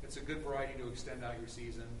it's a good variety to extend out your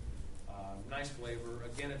season. Nice flavor.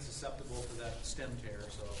 Again, it's susceptible to that stem tear.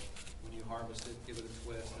 So when you harvest it, give it a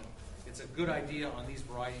twist. And it's a good idea on these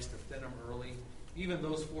varieties to thin them early. Even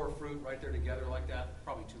those 4 fruit right there together like that,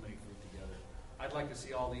 probably too many fruit together. I'd like to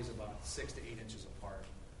see all these about 6 to 8 inches apart.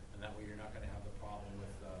 And that way you're not going to have the problem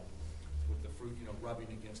with the fruit,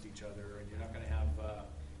 rubbing against each other. And you're not going to have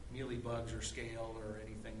mealy bugs or scale or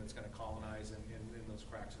anything that's going to colonize in those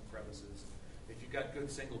cracks and crevices. If you've got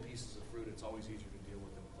good single pieces of fruit, it's always easier to deal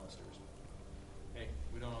with than clusters. Hey,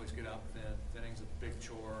 we don't always get out and thin. Thinning's a big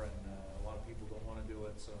chore, and a lot of people don't want to do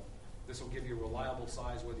it. So this will give you a reliable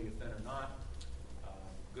size whether you thin or not.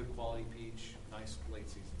 Good quality peach, nice late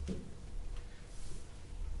season.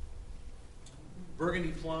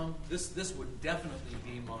 Burgundy plum. This would definitely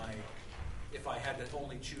be my. If I had to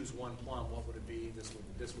only choose one plum, what would it be? This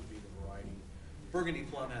would be the variety. Burgundy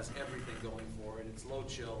plum has everything going for it. It's low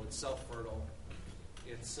chill. It's self-fertile.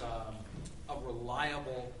 It's a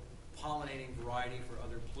reliable pollinating variety for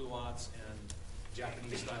other pluots and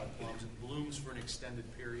Japanese-style plums. It blooms for an extended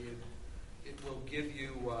period. It will give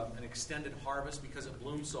you an extended harvest because it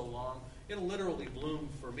blooms so long. It'll literally bloom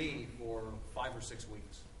for me for 5 or 6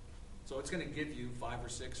 weeks. So it's going to give you 5 or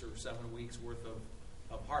 6 or 7 weeks worth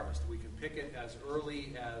of harvest. We can pick it as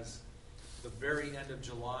early as the very end of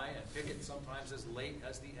July and pick it sometimes as late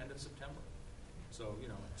as the end of September. So,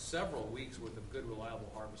 several weeks worth of good,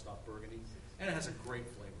 reliable harvest off Burgundy. And it has a great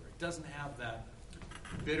flavor. It doesn't have that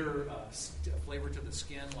bitter flavor to the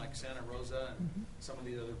skin like Santa Rosa and some of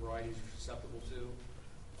the other varieties you're susceptible to.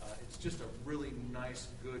 It's just a really nice,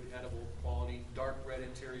 good, edible quality. Dark red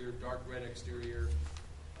interior, dark red exterior.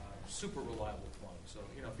 Super reliable plum. So,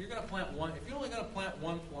 if you're going to plant one, if you're only going to plant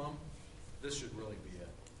one plum, this should really be it.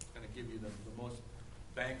 It's going to give you the most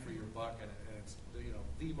bang for your buck, and it's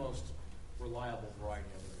the most reliable variety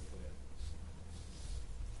I've ever put in.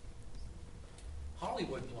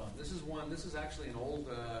 Hollywood plum. This is actually an old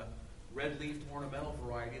red-leafed ornamental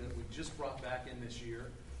variety that we just brought back in this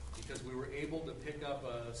year because we were able to pick up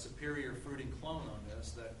a superior fruiting clone on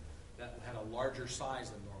this that had a larger size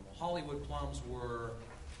than normal. Hollywood plums were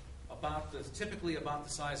typically about the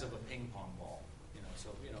size of a ping pong ball, so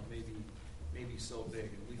maybe so big.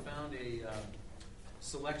 And we found a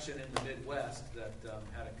selection in the Midwest that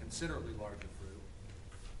had a considerably larger fruit,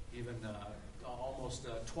 even almost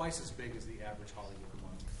twice as big as the average Hollywood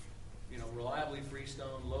plum. Reliably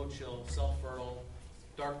freestone, low chill, self-fertile,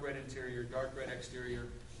 dark red interior, dark red exterior,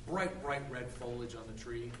 bright red foliage on the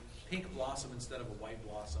tree, pink blossom instead of a white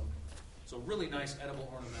blossom. So really nice edible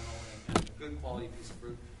ornamental and a good quality piece of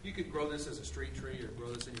fruit. You could grow this as a street tree or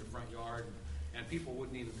grow this in your front yard, and people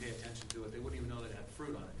wouldn't even pay attention to it. They wouldn't even know that it had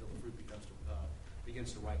fruit on it until the fruit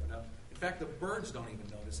begins to ripen up. In fact, the birds don't even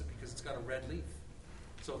notice it because it's got a red leaf.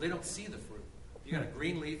 So they don't see the fruit. You got a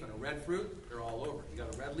green leaf and a red fruit, they're all over. You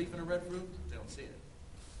got a red leaf and a red fruit, they don't see it.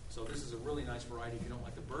 So this is a really nice variety if you don't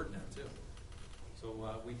like the bird net too. So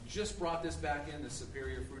we just brought this back in, the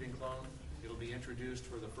Superior Fruiting Clone. It'll be introduced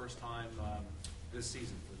for the first time this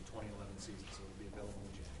season, for the 2011 season, so it'll be available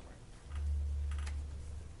in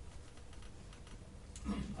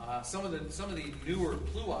January. Some of the newer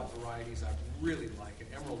Pluot varieties I really like, and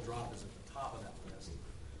Emerald Drop is at the top of that list.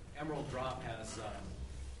 Emerald Drop has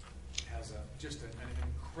just an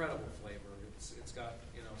incredible flavor. It's got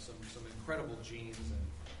some incredible genes, and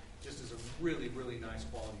just is a really nice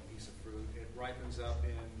quality piece of fruit. It ripens up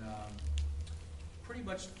in pretty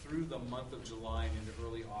much through the month of July and into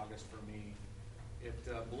early August for me. It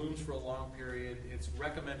blooms for a long period. Its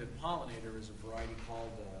recommended pollinator is a variety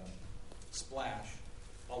called Splash,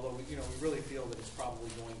 although we really feel that it's probably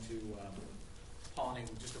going to pollinate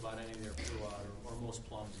with just about any of their Pluot or most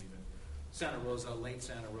plums even. Santa Rosa, late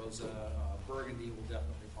Santa Rosa, Burgundy will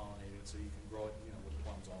definitely pollinate it, so you can grow it with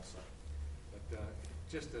plums also. But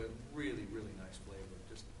just a really nice flavor.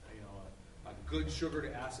 Just a good sugar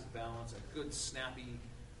to acid balance, a good snappy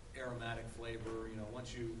aromatic flavor.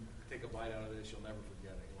 Once you take a bite out of this, you'll never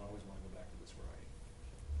forget it. You'll always want to go back to this variety.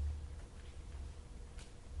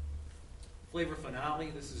 Flavor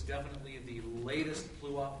Finale. This is definitely the latest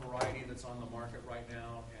Pluot variety that's on the market right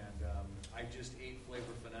now, and I just ate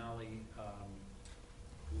Flavor Finale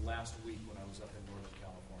last week when I was up in Northern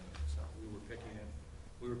California. So we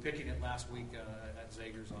were picking it last week at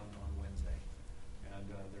Zager's on Wednesday, and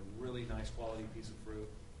they're really nice quality piece of fruit.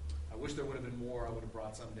 I wish there would have been more. I would have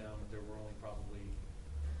brought some down, but there were only probably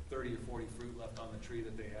 30 or 40 fruit left on the tree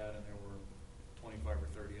that they had, and there were 25 or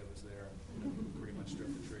 30 of us there, and pretty much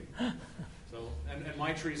stripped the tree. So, and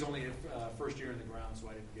my tree's only first year in the ground, so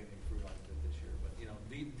I didn't get any fruit out of it this year. But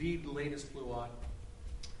the latest Pluot,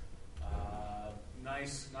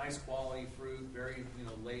 nice quality fruit, very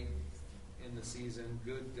late in the season,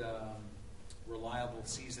 good reliable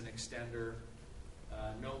season extender.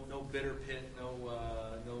 No bitter pit,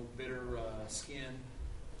 no bitter skin.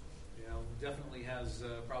 Definitely has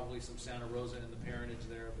probably some Santa Rosa in the parentage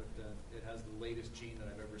there, but it has the latest gene that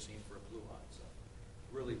I've ever seen for a Pluot. So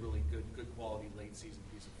really good quality late season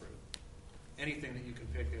piece of fruit. Anything that you can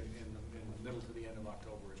pick in the middle to the end of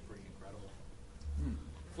October is pretty incredible.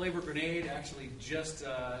 Flavor Grenade, actually just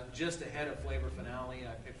ahead of Flavor Finale.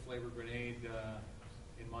 I picked Flavor Grenade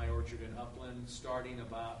in my orchard in Upland, starting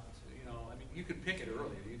about, you could pick it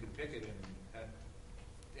earlier. You could pick it at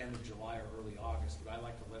end of July or early August, but I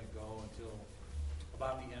like to let it go until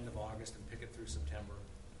about the end of August and pick it through September.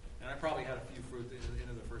 And I probably had a few fruit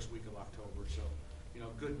into the first week of October, so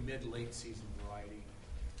good mid-late season variety.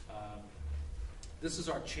 This is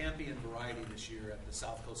our champion variety this year at the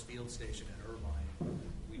South Coast Field Station in Irvine.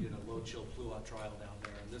 We did a low chill Pluot trial down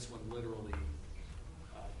there, and this one literally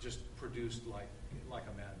just produced like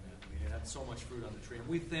a madman. It had so much fruit on the tree, and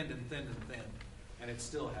we thinned, and it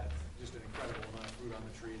still had just an incredible amount of fruit on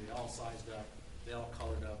the tree. They all sized up, they all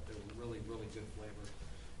colored up. They were really good flavor.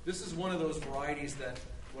 This is one of those varieties that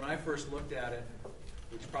when I first looked at it,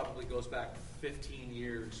 which probably goes back 15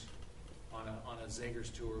 years on a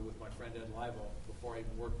Zagers tour with my friend Ed Livo before I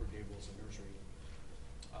even worked for Dave Wilson Nursery.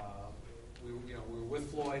 We were with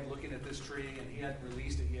Floyd looking at this tree, and he hadn't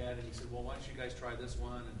released it yet, and he said, well, why don't you guys try this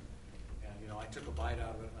one? And I took a bite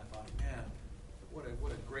out of it, and I thought, man, what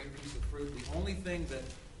a great piece of fruit. The only thing that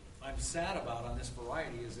I'm sad about on this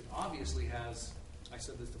variety is it obviously has, I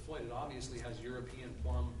said this to Floyd, it obviously has European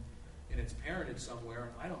plum in its parentage somewhere,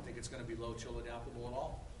 and I don't think it's going to be low chill adaptable at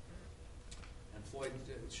all. And Floyd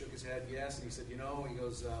shook his head, yes, and he said, he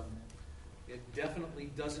goes, it definitely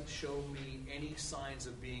doesn't show me any signs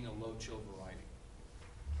of being a low chill variety.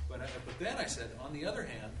 But then I said, on the other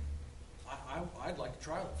hand, I'd like to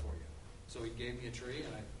trial it for you. So he gave me a tree,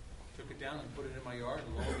 and I took it down and put it in my yard,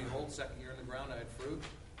 and lo and behold, second year in the ground I had fruit,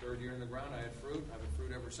 third year in the ground I had fruit, I've had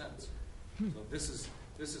fruit ever since. So this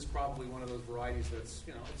is probably one of those varieties that's,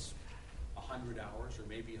 it's 100 hours or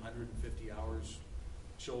maybe 150 hours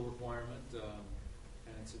chill requirement,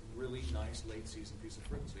 and it's a really nice late season piece of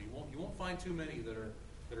fruit. So you won't find too many that are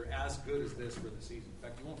as good as this for the season. In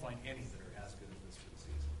fact, you won't find any that are as good as this for the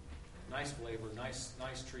season. Nice flavor,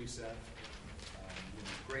 nice tree set,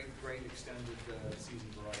 great extended season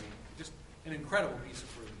variety. Just an incredible piece of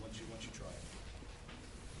fruit once you try it.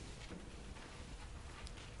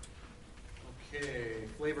 Okay,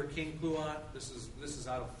 Flavor King Pluot. This is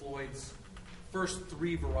out of Floyd's first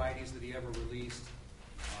 3 varieties that he ever released.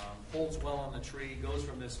 Holds well on the tree. Goes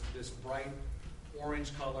from this bright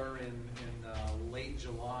orange color in late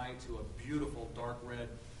July to a beautiful dark red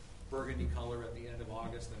burgundy color at the end of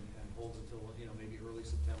August, and holds until maybe early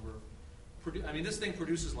September. This thing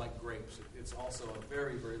produces like grapes. It's also a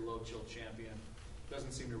very, very low chill champion.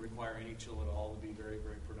 Doesn't seem to require any chill at all to be very,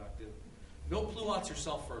 very productive. No pluots are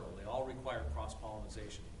self-fertile. They all require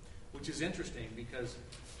cross-pollination, which is interesting because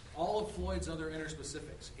all of Floyd's other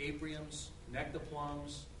interspecifics, apriums,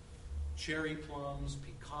 nectoplums, cherry plums,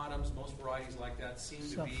 picotums, most varieties like that seem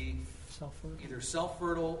to be either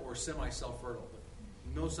self-fertile or semi-self-fertile. But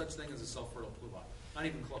no such thing as a self-fertile pluot. Not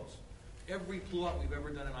even close. Every pluot we've ever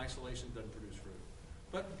done in isolation doesn't produce fruit.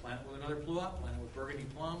 But plant it with another pluot, plant it with burgundy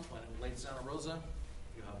plum, plant it with late Santa Rosa,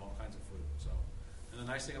 you have all kinds of fruit. And the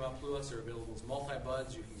nice thing about pluots, they're available as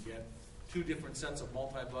multi-buds. You can get 2 different sets of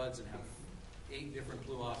multi-buds and have 8 different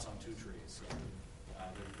pluots on 2 trees. So,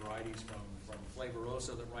 there's varieties from Flavor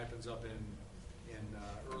Rosa that ripens up in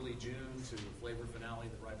early June to Flavor Finale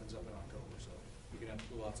that ripens up in October. So you can have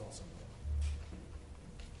pluots all summer long.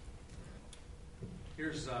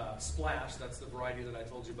 Here's Splash. That's the variety that I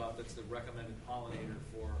told you about. That's the recommended pollinator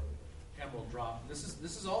for Emerald Drop. This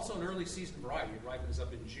is also an early season variety. It ripens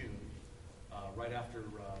up in June, right after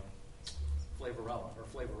Flavorella or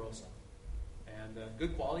Flavorosa. And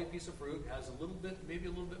good quality piece of fruit. Has maybe a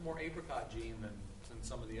little bit more apricot gene than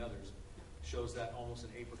some of the others. Shows that almost an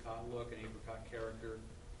apricot look, an apricot character.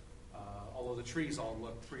 Although the trees all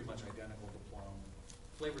look pretty much identical to plum.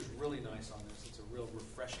 Flavor's really nice on this. It's a real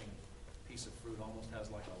refreshing piece of fruit. Almost has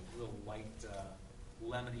like a real light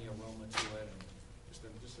lemony aroma to it, and just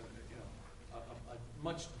a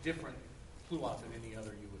much different pluot than any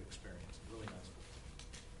other you would experience. Really nice.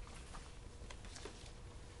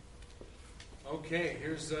 Okay,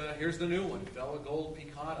 here's the new one, Bella Gold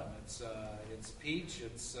Picotum. It's peach,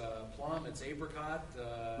 it's plum, it's apricot,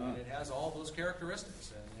 and it has all those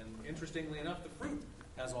characteristics. And interestingly enough, the fruit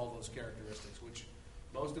has all those characteristics, which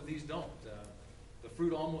most of these don't. The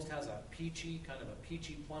fruit almost has a peachy, kind of a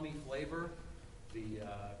peachy, plummy flavor. The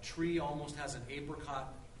tree almost has an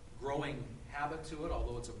apricot growing habit to it,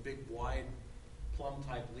 although it's a big, wide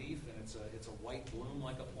plum-type leaf, and it's a white bloom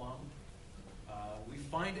like a plum. We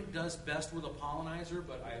find it does best with a pollinizer,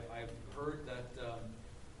 but I've heard that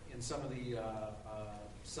in some of the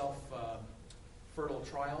self-fertile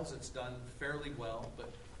trials, it's done fairly well,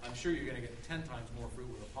 but I'm sure you're going to get 10 times more fruit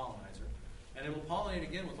with a pollinizer. And it will pollinate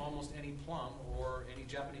again with almost any plum or any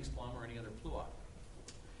Japanese plum or any other pluot.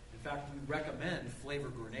 In fact, we recommend Flavor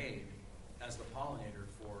Grenade as the pollinator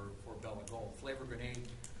for Bella Gold. Flavor Grenade,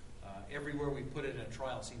 everywhere we put it in a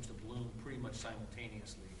trial, seems to bloom pretty much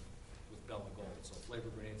simultaneously with Bella Gold. So Flavor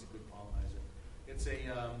Grenade's a good pollinizer. It's a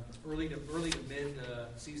early to mid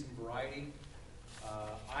season variety.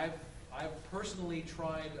 I've personally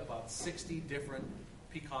tried about 60 different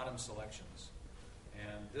picotum selections.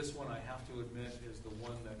 And this one, I have to admit, is the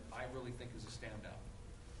one that I really think is a standout.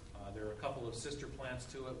 There are a couple of sister plants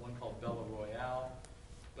to it, one called Bella Royale,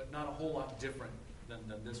 but not a whole lot different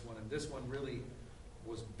than this one. And this one really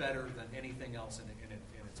was better than anything else in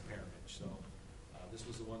its parentage. So this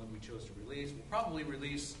was the one that we chose to release. We'll probably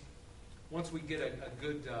release, once we get a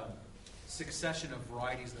good succession of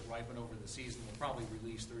varieties that ripen over the season, we'll probably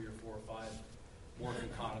release 3 or 4 or 5 more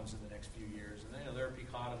pecotums in the next few years. And there are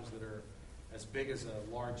pecotums that are as big as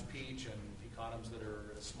a large peach, and pecotums that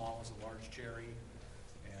are as small as a large cherry,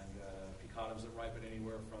 and pecotums that ripen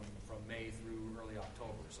anywhere from May through early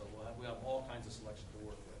October. So we have all kinds of selection to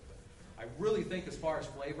work with. But I really think as far as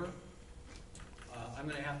flavor, I'm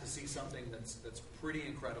going to have to see something that's pretty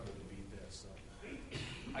incredible to beat this. So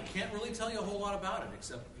I can't really tell you a whole lot about it,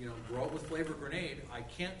 except grow it with Flavor Grenade. I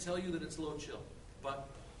can't tell you that it's low chill, but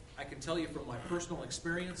I can tell you from my personal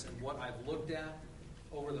experience and what I've looked at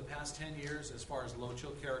over the past 10 years as far as low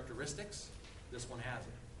chill characteristics, this one has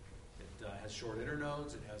it. It has short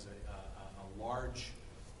internodes. It has a large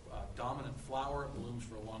dominant flower. It blooms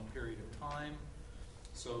for a long period of time.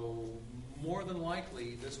 So more than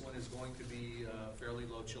likely, this one is going to be fairly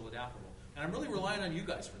low chill adaptable. And I'm really relying on you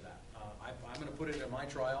guys for that. I'm going to put it in my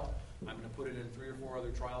trial. I'm going to put it in 3 or 4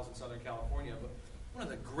 other trials in Southern California. But one of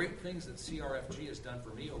the great things that CRFG has done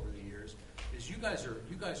for me over the years is you guys are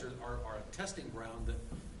a testing ground that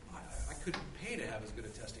I couldn't pay to have as good a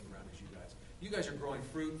testing ground as you guys. You guys are growing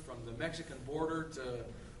fruit from the Mexican border to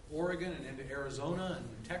Oregon and into Arizona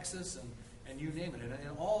and Texas and you name it, and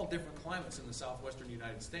in all different climates in the southwestern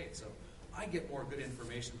United States. So I get more good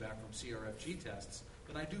information back from CRFG tests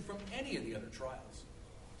than I do from any of the other trials.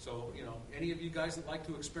 So, any of you guys that like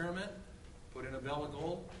to experiment, put in a Bella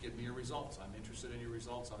Gold, give me your results. I'm interested in your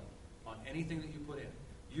results on anything that you put in.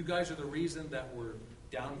 You guys are the reason that we're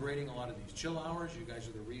downgrading a lot of these chill hours. You guys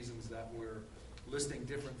are the reasons that we're listing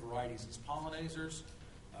different varieties as pollinators.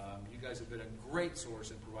 You guys have been a great source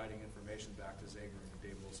in providing information back to Zager and the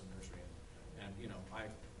Dave Wilson Nursery. And I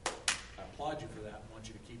applaud you for that and want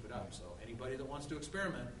you to keep it up. So anybody that wants to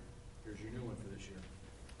experiment, here's your new one for this year.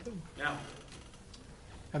 Now,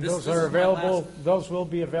 and those are available. Those will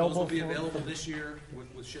be available. Those will be available this year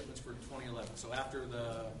with shipments for 2011. So after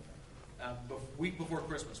the week before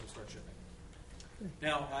Christmas, we'll start shipping.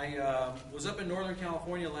 Now, I was up in Northern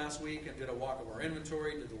California last week and did a walk of our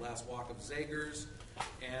inventory, did the last walk of Zager's,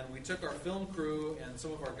 and we took our film crew and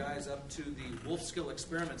some of our guys up to the Wolfskill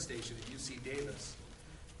Experiment Station at UC Davis,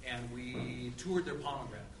 and we toured their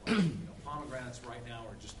pomegranate collection. Pomegranates right now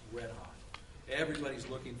are just red hot. Everybody's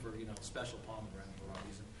looking for special pomegranate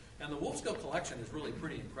varieties, and the Wolfskill collection is really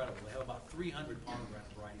pretty incredible. They have about 300 pomegranate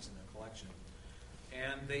varieties in their collection,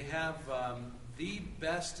 and they have the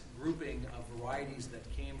best grouping of varieties that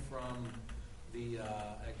came from the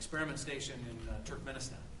experiment station in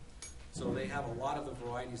Turkmenistan. So they have a lot of the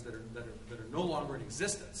varieties that are no longer in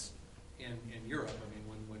existence in Europe. I mean,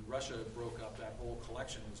 when Russia broke up, that whole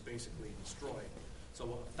collection was basically destroyed. So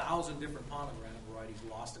 1,000 different pomegranate varieties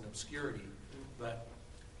lost in obscurity. But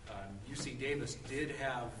UC Davis did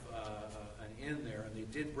have an in there, and they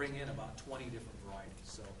did bring in about 20 different varieties.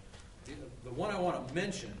 So the one I want to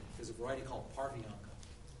mention is a variety called Parvianka.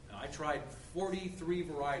 Now, I tried 43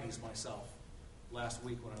 varieties myself last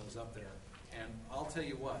week when I was up there, and I'll tell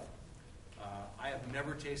you what, I have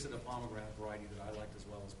never tasted a pomegranate variety that I liked as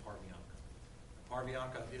well as Parvianka.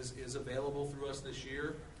 Parvianka is available through us this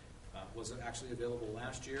year. Was actually available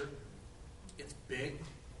last year. It's big.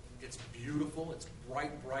 It's beautiful. It's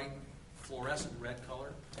bright fluorescent red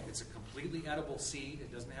color. It's a completely edible seed.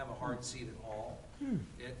 It doesn't have a hard seed at all.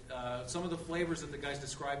 Some of the flavors that the guys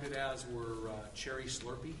described it as were cherry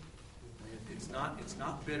slurpee. It's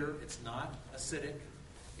not bitter. It's not acidic.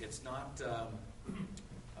 It's not.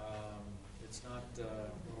 What do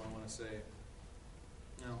I want to say?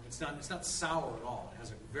 No, it's not sour at all. It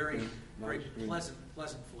has a very pleasant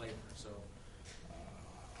flavor. So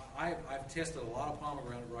I've tasted a lot of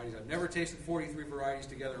pomegranate varieties. I've never tasted 43 varieties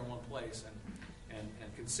together in one place, and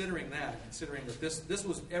considering that this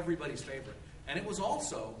was everybody's favorite, and it was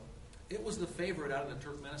the favorite out of the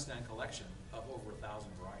Turkmenistan collection of over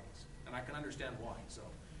 1,000 varieties, and I can understand why. So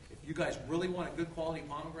if you guys really want a good quality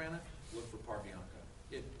pomegranate, look for Parvianka.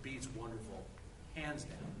 It beats wonderful, hands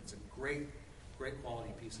down. It's a great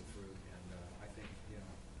quality piece of fruit, and I think,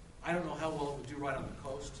 I don't know how well it would do right on the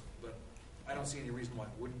coast, but I don't see any reason why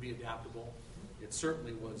it wouldn't be adaptable. It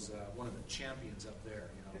certainly was one of the champions up there.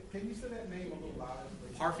 Can you say that name a little louder,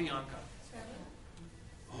 please? Parvianka.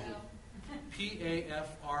 No.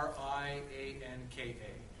 Pafrianka,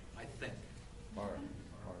 I think.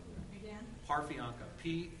 Again? Parvianka.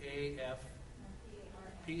 Parfianka.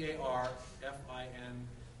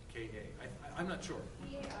 I'm not sure.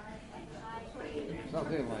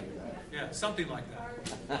 Something like that. Yeah, something like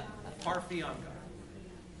that. Parfianka.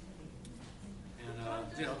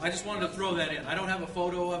 And I just wanted to throw that in. I don't have a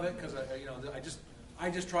photo of it because I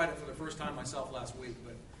just tried it for the first time myself last week.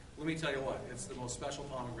 But let me tell you what, it's the most special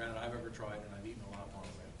pomegranate I've ever tried, and I've eaten a lot of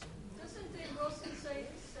pomegranates. Doesn't Dave Wilson say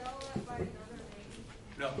sell it by another name?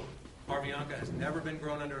 No, Parvianca has never been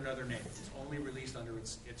grown under another name. It's only released under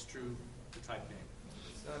its true type name.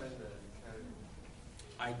 It's not in the category.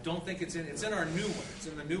 I don't think it's in our new one. It's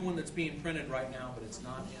in the new one that's being printed right now, but it's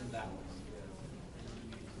not in that one.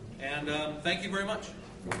 And thank you very much.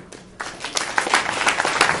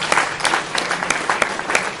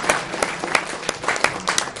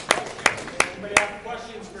 Anybody have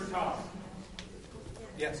questions for Tom?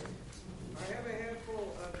 Yes. I have a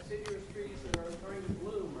handful of deciduous trees that are starting to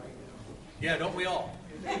bloom right now. Yeah, don't we all?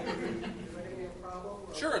 Is that going to be a problem?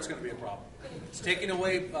 Or? Sure, it's going to be a problem. It's taking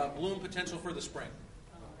away bloom potential for the spring.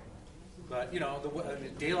 But,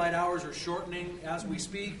 the daylight hours are shortening as we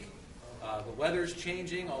speak. The weather's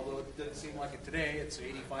changing, although it doesn't seem like it today. It's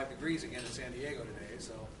 85 degrees again in San Diego today.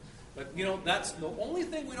 So, but, that's the only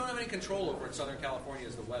thing we don't have any control over in Southern California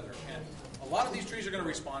is the weather. And a lot of these trees are going to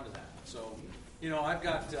respond to that. So, I've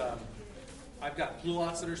got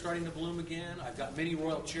pluots that are starting to bloom again. I've got mini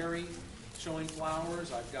royal cherry showing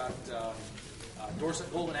flowers. I've got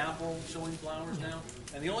Dorset golden apple showing flowers now.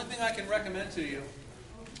 And the only thing I can recommend to you,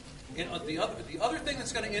 the other thing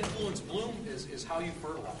that's going to influence bloom is how you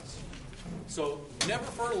fertilize. So never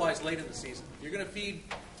fertilize late in the season. If you're going to feed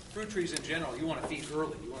fruit trees in general, you want to feed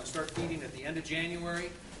early. You want to start feeding at the end of January.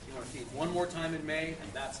 You want to feed one more time in May,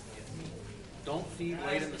 and that's it. Don't feed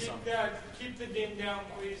late in the summer. Keep the din down,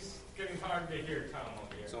 please. It's getting hard to hear Tom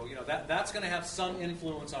over here. So, that's going to have some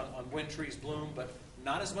influence on when trees bloom, but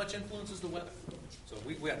not as much influence as the weather. So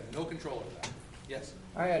we have no control over that. Yes?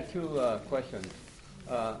 I had two questions.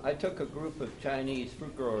 I took a group of Chinese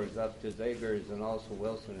fruit growers up to Zegers and also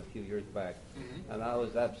Wilson a few years back, and I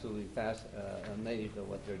was absolutely amazed at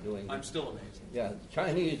what they're doing. I'm still amazed. Yeah, the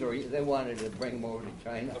Chinese, they wanted to bring him over to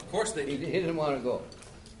China. Of course they did. He didn't want to go.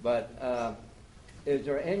 But is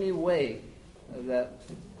there any way that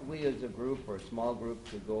we as a group or a small group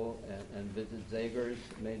could go and visit Zegers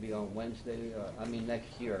maybe on Wednesday,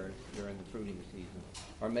 next year during the fruiting season?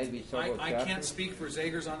 Or maybe several I chapters? can't speak for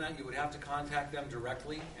Zegers on that. You would have to contact them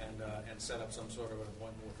directly and set up some sort of an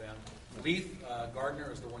appointment with them. Leith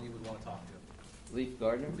Gardner is the one you would want to talk to. Leith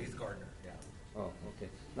Gardner? Leith Gardner, yeah. Oh, okay.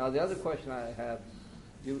 Now, the other question I have,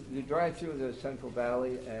 you drive through the Central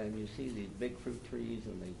Valley and you see these big fruit trees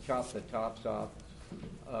and they chop the tops off.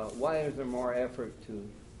 Why is there more effort to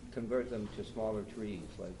convert them to smaller trees?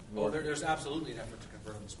 There's absolutely an effort to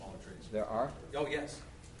convert them to smaller trees. There are? Oh, yes.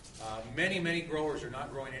 Many growers are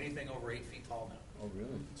not growing anything over 8 feet tall now. Oh,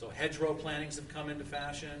 really? So hedgerow plantings have come into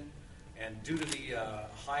fashion, and due to the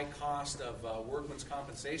high cost of workman's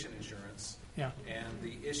compensation insurance and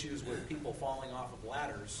the issues with people falling off of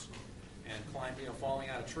ladders and falling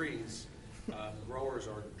out of trees, growers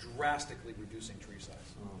are drastically reducing tree size.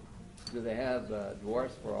 Oh. Do they have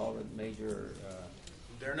dwarfs for all the major...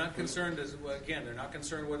 They're not concerned, they're not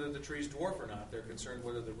concerned whether the trees dwarf or not. They're concerned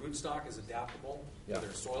whether the rootstock is adaptable to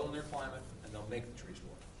their soil and their climate, and they'll make the trees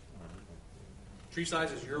dwarf. Tree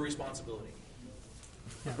size is your responsibility.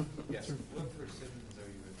 Yeah. Yes. What persimmons are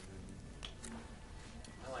you recommending?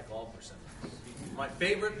 I like all persimmons. My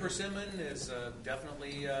favorite persimmon is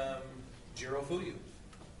definitely Girofuyu.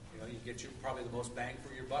 You get probably the most bang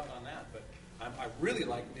for your buck on that. But I really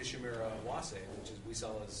like Nishimura Wase, which is we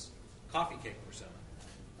sell as coffee cake persimmon.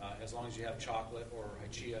 As long as you have chocolate or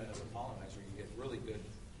hachia as a pollinizer, you get really good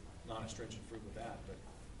non-astringent fruit with that. But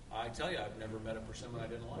I tell you, I've never met a persimmon I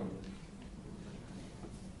didn't like.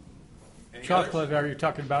 Any Chocolate, others? are you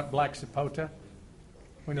talking about black sapota?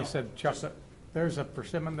 When you said chocolate, there's a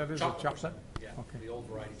persimmon that is a chocolate? Yeah, Okay. the old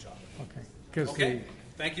variety chocolate. Okay. Because Okay,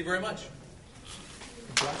 thank you very much.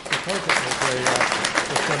 the black sapota is a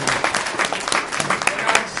persimmon.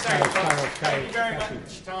 Thank you very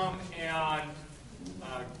much, Tom, and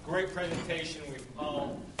great presentation. We've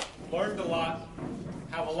all learned a lot,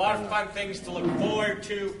 have a lot of fun things to look forward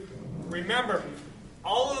to. Remember,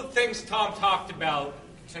 all of the things Tom talked about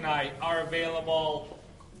tonight are available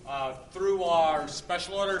through our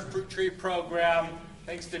special order fruit tree program.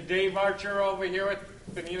 Thanks to Dave Archer over here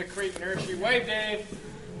at Bonita Creek Nursery. Wave, Dave.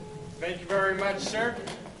 Thank you very much, sir.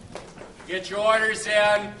 Get your orders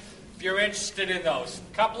in if you're interested in those.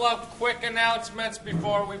 A couple of quick announcements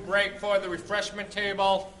before we break for the refreshment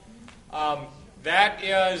table. That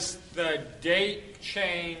is the date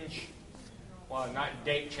change, well, not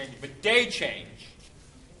date change, but day change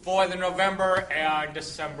for the November and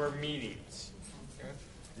December meetings. Okay?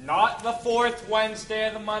 Not the fourth Wednesday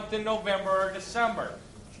of the month in November or December.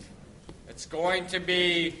 It's going to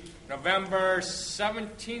be November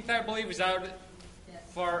 17th, I believe. Is that it?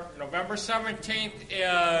 For November 17th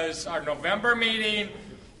is our November meeting.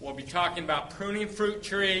 We'll be talking about pruning fruit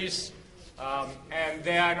trees. And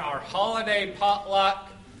then our holiday potluck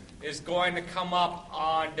is going to come up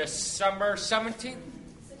on December 17th?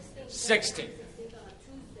 16th.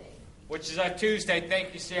 Which is a Tuesday.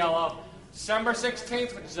 Thank you, CLO. December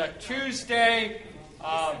 16th, which is a Tuesday.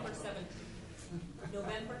 December 17th.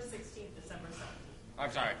 November 16th, December 17th.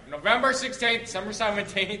 I'm sorry. November 16th, December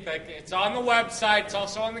 17th. It's on the website. It's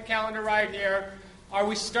also on the calendar right here. Are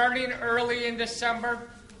we starting early in December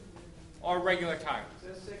or regular time?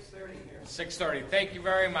 It says 6:30 here. 6:30. Thank you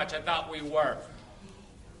very much. I thought we were.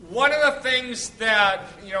 One of the things that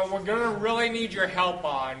we're going to really need your help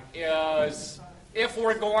on is if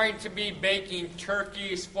we're going to be baking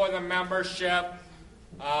turkeys for the membership.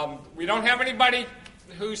 We don't have anybody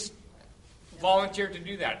who's volunteered to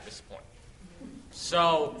do that at this point.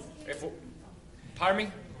 So, pardon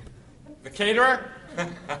me? The caterer?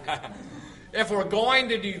 If we're going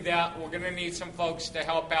to do that, we're going to need some folks to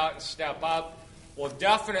help out and step up. We'll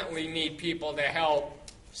definitely need people to help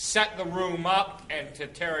set the room up and to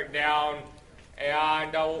tear it down.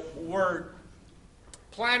 And we're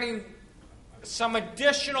planning some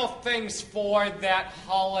additional things for that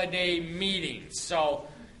holiday meeting. So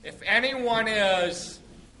if anyone is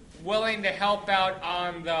willing to help out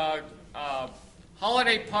on the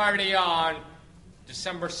holiday party on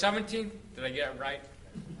December 17th, did I get it right?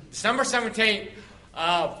 December 17th,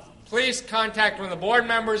 please contact one of the board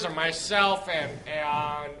members or myself, and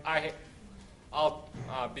I'll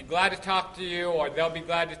be glad to talk to you, or they'll be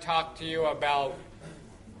glad to talk to you about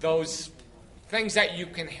those things that you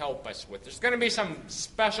can help us with. There's going to be some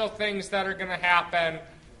special things that are going to happen,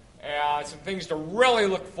 and some things to really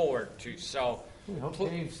look forward to. So, We hope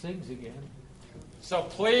Dave sings again. So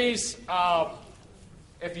please,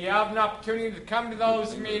 if you have an opportunity to come to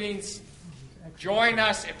those meetings, join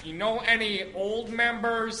us. If you know any old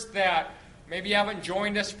members that maybe haven't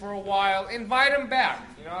joined us for a while, invite them back.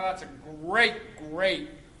 That's a great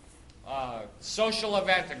social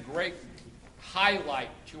event, a great highlight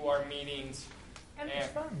to our meetings. And it's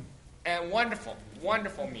fun. And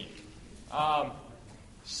wonderful meeting.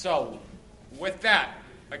 So, with that,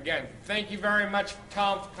 again, thank you very much,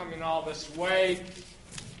 Tom, for coming all this way.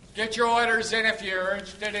 Get your orders in if you're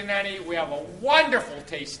interested in any. We have a wonderful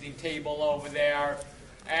tasting table over there.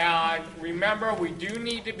 And remember, we do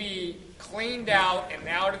need to be cleaned out and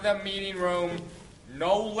out of the meeting room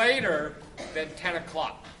no later than 10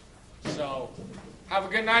 o'clock. So, have a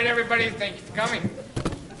good night, everybody. Thank you for coming.